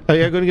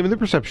 Yeah, go and give me the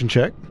perception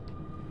check.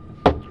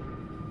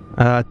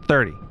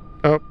 30.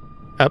 Oh,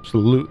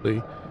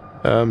 absolutely.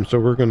 So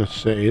we're going to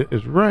say it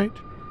is right.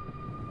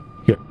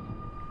 Here,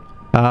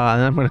 And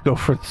I'm going to go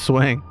for the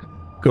swing.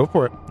 go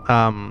for it.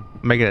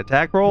 Make an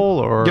attack roll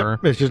or.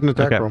 Yep, it's just an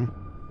attack Okay. roll.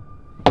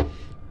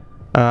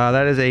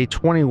 That is a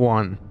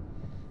 21.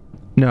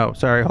 No,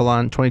 sorry, hold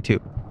on. 22.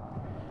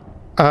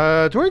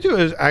 22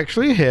 is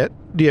actually a hit.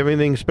 Do you have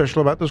anything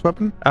special about this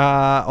weapon?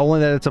 Only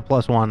that it's a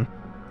 +1.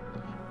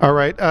 All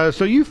right.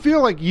 So you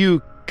feel like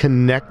you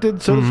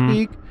connected, so to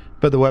speak,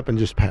 but the weapon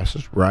just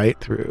passes right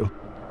through.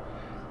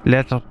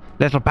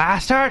 Little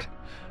bastard!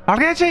 I'll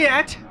get you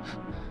yet!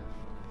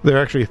 There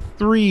are actually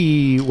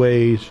 3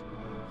 ways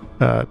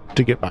to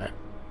get by it.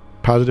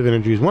 Positive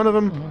energy is one of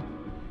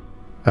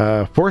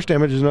them. Force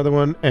damage is another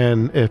one,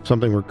 and if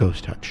something were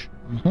ghost touch.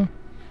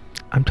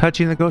 I'm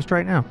touching the ghost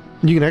right now.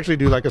 You can actually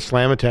do like a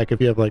slam attack if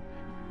you have like,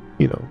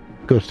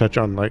 ghost touch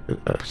on like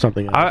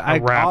something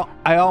else.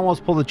 I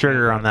almost pulled the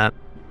trigger on that.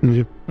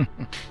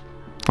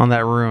 On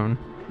that rune.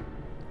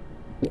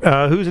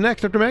 Who's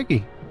next after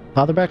Maggie?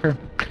 Father Becker.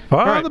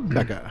 Father right.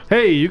 Becca.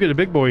 Hey, you get a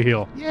big boy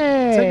heal.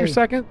 Yay! Is that your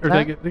second? Or did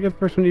I get the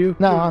first one to you?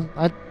 No,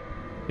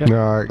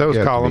 No, That was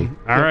yeah, Colin.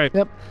 All right.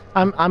 yep.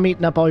 I'm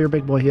eating up all your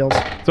big boy heals.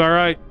 It's all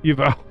right.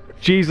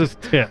 Jesus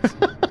tits.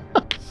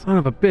 Son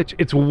of a bitch.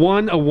 It's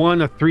 1, a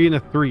 1, a 3, and a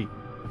 3.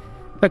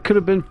 That could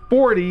have been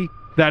 40.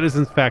 That is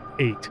in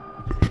fact 8.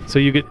 So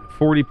you get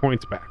 40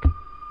 points back.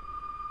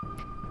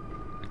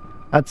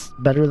 That's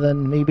better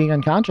than me being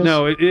unconscious.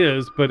 No, it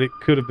is, but it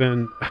could have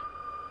been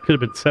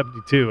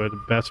 72 at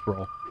the best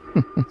roll.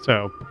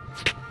 So,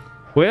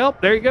 well,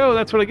 there you go.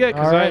 That's what I get.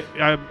 Because All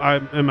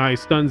right. am I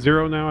stunned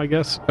 0 now? I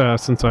guess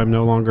since I'm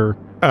no longer.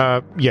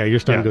 Yeah, your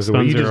stun Yeah, goes stun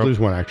away. You just 0. lose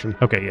 1 action.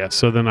 Okay, yes.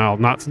 So then I'll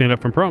not stand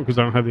up from prone because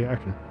I don't have the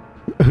action.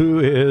 Who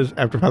is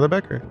after Father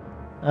Becker?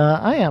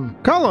 I am.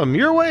 Column,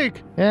 you're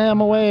awake. Yeah,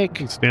 I'm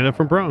awake. Stand up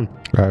from prone.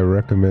 I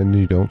recommend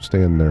you don't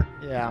stand there.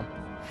 Yeah.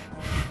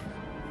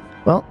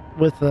 Well,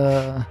 with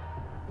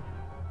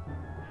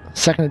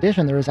second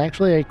edition, there is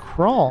actually a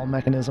crawl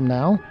mechanism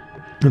now.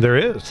 There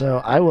is.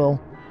 So I will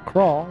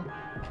crawl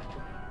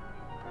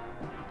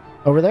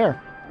over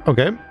there.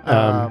 Okay.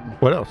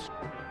 What else?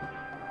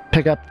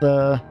 Pick up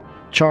the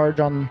charge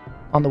on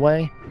the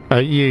way.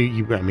 I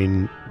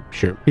mean,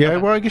 sure. Yeah, Okay.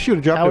 well, I guess you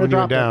would have I dropped it when would've you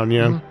went down,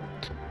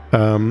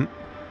 dropped yeah.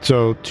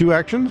 So 2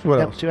 actions? What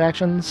Yep, else? 2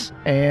 actions,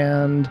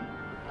 and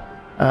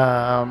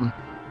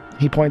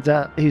he points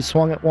out he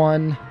swung at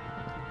one.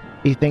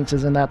 He thinks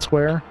is in that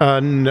square.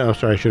 No,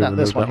 sorry, I should have Not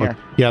this removed that one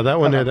one. Yeah, that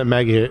one Okay. there that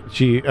Maggie hit.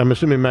 I'm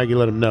assuming Maggie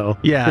let him know.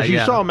 Yeah, 'Cause you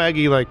yeah. saw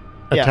Maggie, Yeah.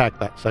 attack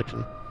that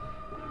section.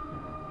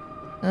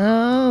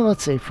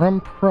 Let's see,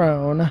 from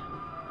prone.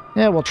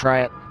 Yeah, we'll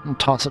try it. We'll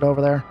toss it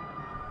over there.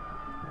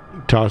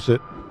 Toss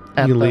it.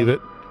 At You can the- leave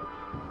it.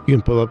 You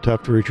can pull up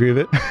tough to retrieve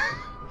it.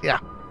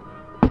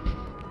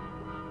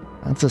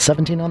 That's a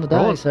 17 on the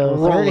die, so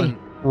 30.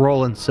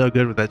 rolling so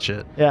good with that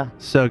shit. Yeah.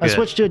 So I good.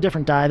 switched to a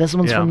different die. This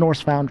one's Yeah. from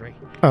Norse Foundry.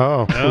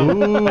 Oh.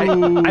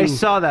 I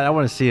saw that. I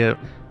want to see it.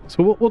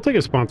 So we'll take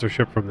a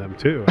sponsorship from them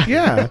too.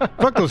 Yeah.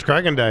 Fuck those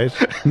Kraken dice.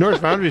 Norse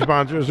Foundry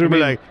sponsors who be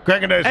like,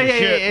 Kraken dice Hey, is hey,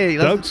 shit. hey, hey,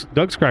 let's-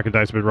 Doug's Kraken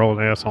dice been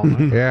rolling ass all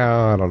night.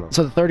 Yeah, I don't know.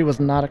 So the 30 was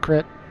not a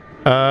crit.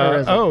 Or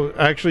is it?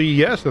 Actually,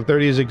 yes, the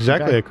 30 is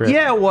exactly Okay. a crit.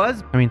 Yeah, it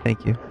was. I mean,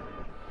 thank you.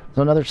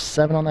 So another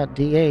 7 on that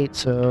D8,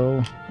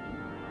 so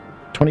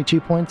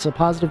 22 points of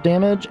positive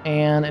damage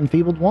and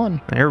enfeebled 1.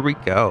 There we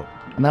go.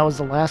 And that was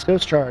the last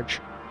ghost charge.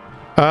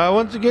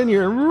 Once again,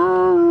 you're...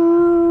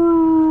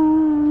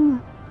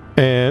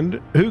 And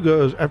who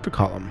goes after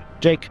Column?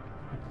 Jake.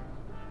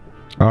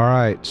 All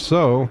right,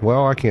 so,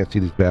 well, I can't see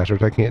these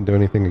bastards. I can't do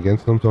anything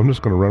against them, so I'm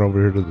just going to run over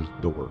here to this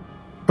door.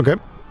 Okay.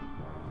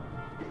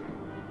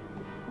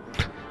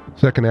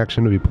 Second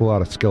action would be pull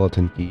out a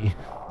skeleton key.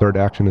 Third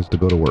action is to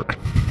go to work.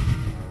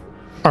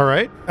 All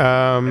right.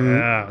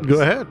 Yeah,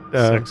 Go ahead.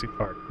 Sexy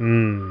part.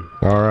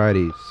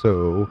 Alrighty,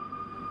 so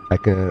I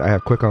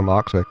have quick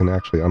unlock, so I can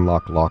actually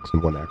unlock locks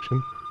in one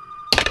action.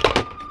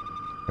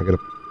 I get a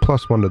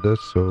 +1 to this,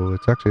 so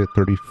it's actually a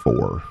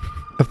 34.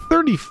 A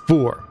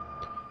 34.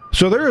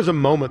 So there is a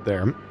moment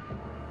there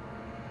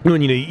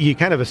when you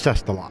kind of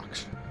assess the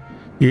locks.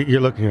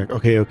 You're looking like,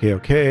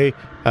 okay.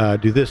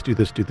 Do this,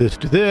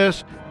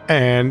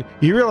 and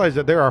you realize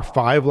that there are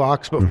 5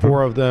 locks, but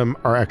 4 of them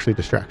are actually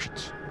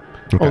distractions.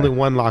 Okay. Only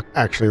one lock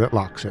actually that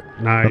locks it.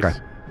 Nice. Okay.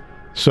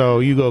 So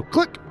you go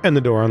click, and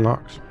the door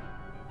unlocks.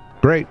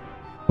 Great.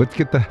 Let's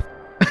get the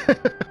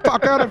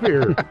fuck out of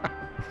here.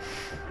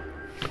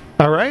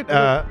 All right.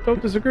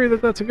 Don't disagree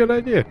that that's a good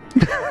idea.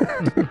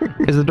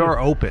 Is the door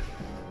open?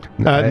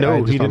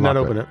 No, he did not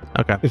open it.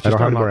 Okay. It's I just don't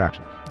have any more unlocked.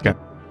 actions.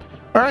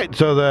 All right.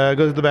 So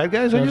goes to the bad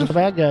guys, I Those are guess? the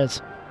bad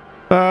guys.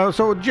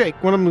 So Jake,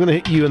 one of them going to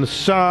hit you in the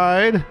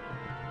side.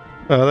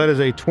 That is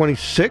a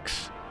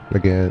 26.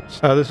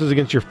 Against. This is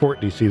against your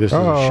fort DC. This is a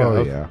Oh,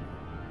 shove. yeah.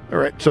 All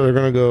right, so they're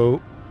going to go,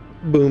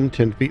 boom,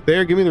 10 feet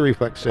there. Give me the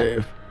reflex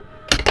save.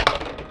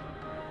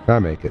 I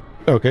make it.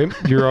 Okay,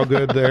 you're all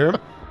good there.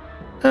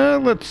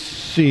 Let's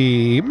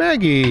see.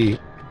 Maggie.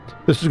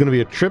 This is going to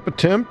be a trip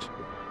attempt.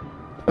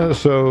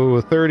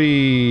 So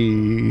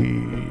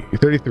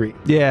 33.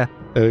 Yeah.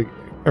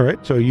 All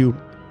right, so you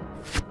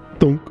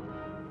thunk.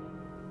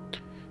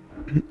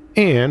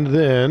 And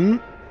then,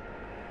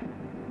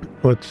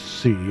 let's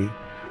see.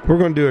 We're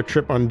going to do a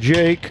trip on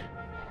Jake.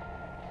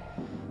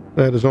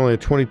 That is only a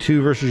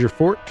 22 versus your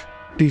fort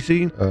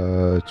DC.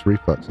 It's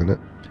reflex, isn't it?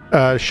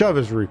 Shove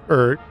is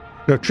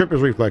trip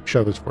is reflex,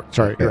 shove is fort.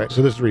 Sorry, Okay. you're right.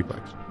 So this is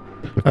reflex.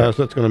 So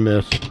that's going to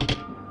miss.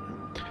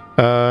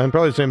 And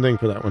probably the same thing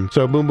for that one.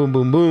 So boom, boom,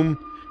 boom, boom.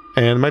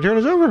 And my turn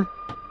is over.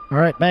 All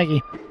right,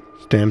 Maggie.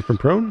 Stand from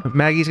prone.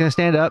 Maggie's going to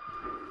stand up.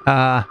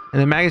 And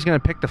then Maggie's going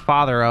to pick the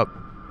father up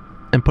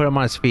and put him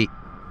on his feet.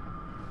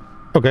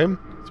 Okay.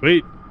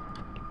 Sweet.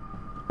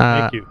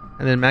 Thank you.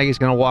 And then Maggie's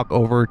going to walk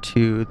over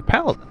to the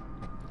paladin.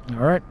 All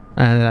right.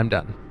 And then I'm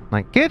done.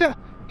 Like, head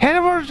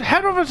over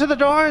to the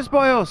doors,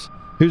 boyos.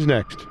 Who's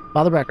next?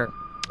 Father Becker.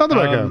 Other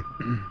way go.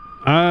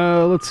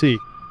 Let's see.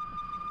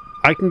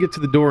 I can get to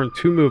the door in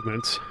 2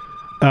 movements,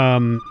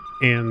 and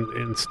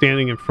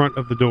standing in front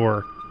of the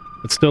door.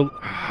 It still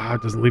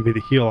it doesn't leave me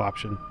the heal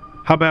option.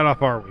 How bad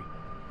off are we?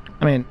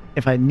 I mean,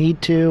 if I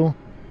need to,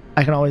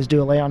 I can always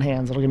do a lay on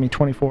hands. It'll give me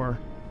 24.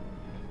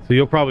 So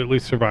you'll probably at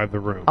least survive the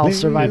room. I'll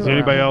survive Is the there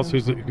anybody round. else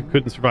who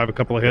couldn't survive a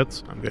couple of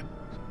hits? I'm good.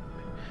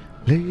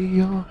 Lay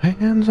your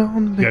hands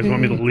on me. You guys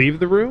want me to leave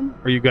the room?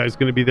 Are you guys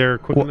going to be there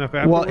quick enough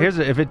afterwards?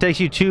 Well, if it takes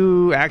you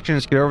 2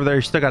 actions to get over there,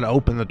 you still got to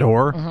open the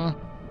door.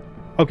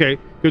 Okay,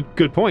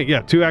 good point.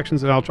 Yeah, 2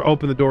 actions, and I'll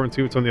open the door and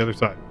see what's on the other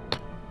side.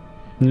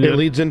 It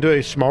leads into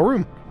a small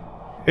room.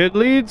 It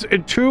leads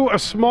into a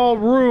small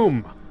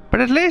room. But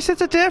at least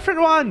it's a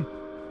different one.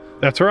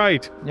 That's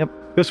right. Yep.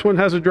 This one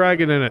has a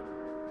dragon in it.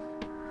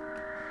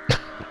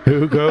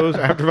 Who goes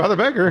after Father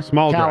Becker?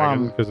 Small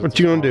Callum. dragon. 'cause What it's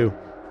you gonna small. do?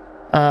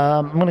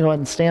 I'm going to go ahead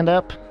and stand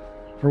up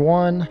for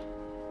 1,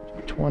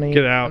 20.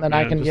 Get out, And then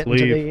I man, can just get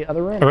into leave. the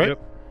other room. All right. Yep.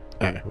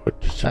 All right. We'll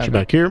just sit Okay. you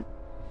back here.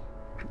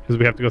 Because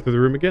we have to go through the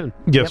room again.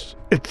 Yes.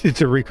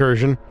 It's a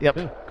recursion. Yep.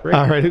 Yeah, great.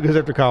 All right. Who goes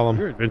after Column?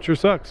 Your adventure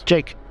sucks.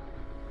 Jake.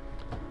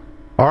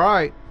 All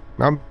right.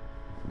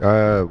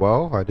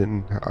 Well,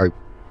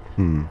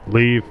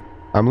 Leave.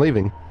 I'm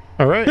leaving.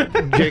 All right.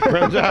 Jake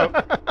runs out.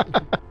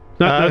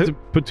 Not to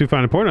put too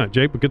fine a point on it,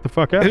 Jake, but get the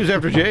fuck out. Who's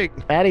after Jake?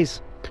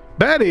 Baddies.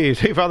 Baddies.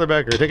 Hey, Father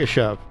Becker, take a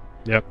shove.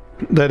 Yep.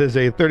 That is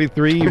a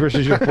 33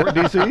 versus your fort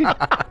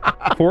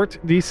DC. Fort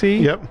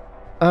DC? Yep.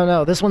 Oh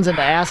no, this one's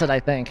into acid, I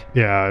think.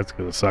 Yeah, it's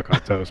going to suck on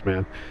toast,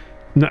 man.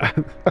 No,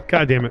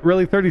 God damn it.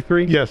 Really?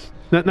 33? Yes.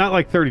 Not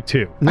like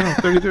 32. No,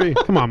 33.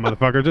 Come on,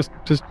 motherfucker. Just,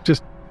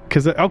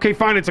 because, okay,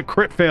 fine, it's a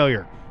crit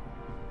failure.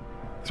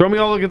 Throw me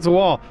all against the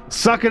wall.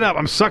 Suck it up.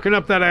 I'm sucking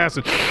up that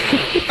acid.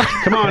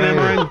 Come on,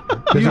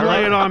 Emran. You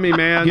lay it on me,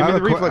 man. Give me I the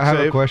have, reflex I have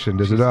a save. question.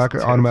 Does it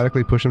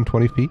automatically push him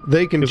 20 feet?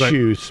 They can Because I-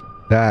 choose.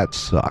 That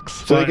sucks.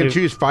 So they Well, can if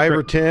choose 5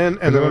 or 10, and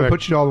And then then when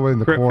put you all the way in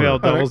the Crit corner. fail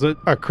doubles it.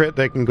 a crit,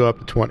 they can go up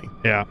to 20.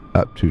 Yeah.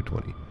 Up to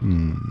 20.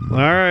 All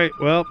right,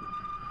 well,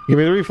 Give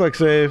me the reflex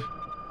save.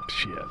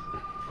 shit.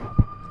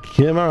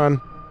 Come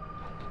on.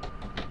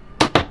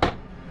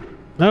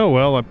 Oh,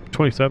 well, I'm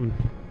 27.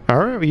 All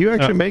right. Well, you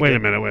actually make wait it. a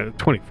minute.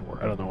 24.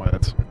 I don't know why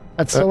that's...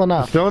 That's still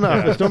enough. Still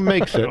enough. It still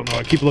makes I it. don't know.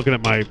 I keep looking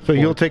at my... So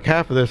you'll take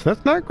half of this.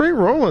 That's not great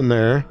rolling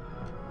there.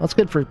 That's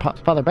good for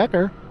Father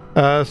Becker.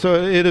 So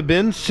it'd have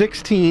been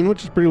 16,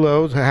 which is pretty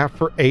low. It's a half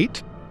for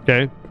 8.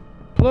 Okay.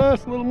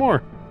 Plus a little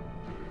more.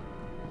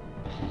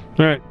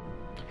 All right.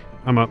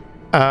 I'm up.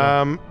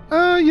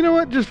 You know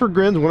what? Just for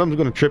grins, one of them's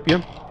going to trip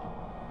you.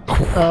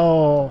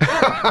 Oh.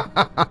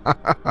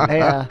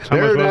 Yeah. How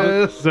There much it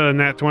was is. Is that a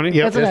nat 20?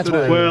 Yep. That's a nat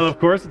 20. Well, of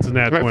course it's a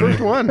nat My 20. first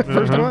one.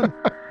 First Uh-huh. one.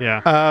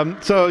 Yeah.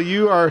 So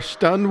you are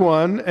stunned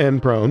 1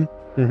 and prone.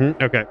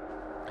 Okay.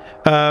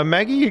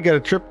 Maggie, you got a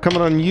trip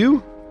coming on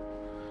you.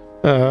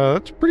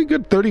 That's pretty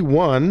good.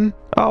 31.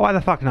 Oh, why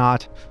the fuck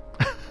not?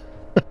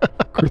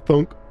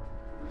 Kerthunk.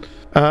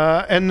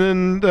 And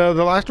then the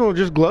last one will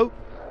just gloat.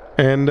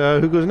 And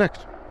who goes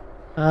next?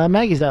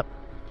 Maggie's up.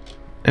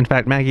 In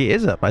fact, Maggie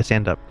is up. I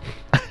stand up.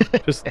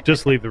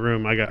 Just leave the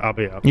room. I'll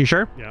be out. You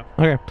sure? Yeah.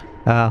 Okay.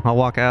 I'll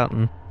walk out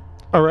and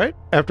All right.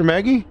 After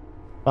Maggie.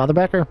 Father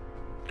Becker.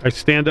 I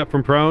stand up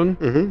from prone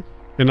Mm-hmm.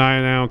 and I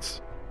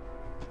announce,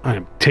 I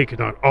am taking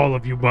on all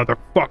of you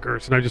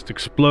motherfuckers. And I just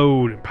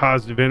explode in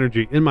positive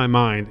energy in my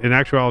mind. In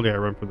actuality, I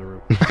run from the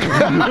room.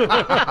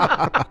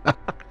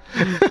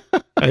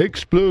 I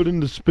explode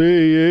into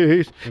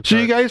space. So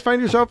you guys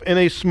find yourself in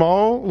a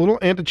small little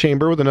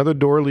antechamber with another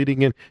door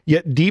leading in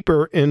yet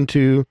deeper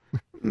into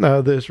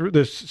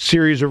this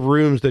series of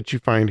rooms that you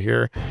find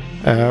here.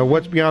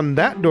 What's beyond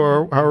that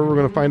door, however, we're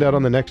going to find out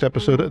on the next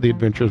episode of the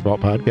Adventures Vault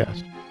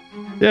podcast.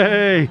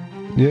 Yay!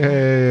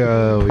 Yay.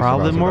 We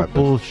probably survived more about this.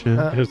 bullshit.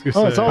 I was gonna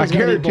Oh, it's say, always I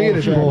gonna be guarantee it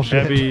is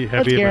bullshit. heavy That's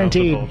amounts of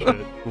guaranteed.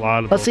 bullshit. A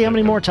lot of Let's see how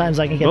many bullshit. more times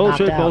I can get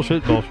knocked out.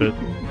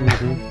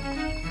 Bullshit.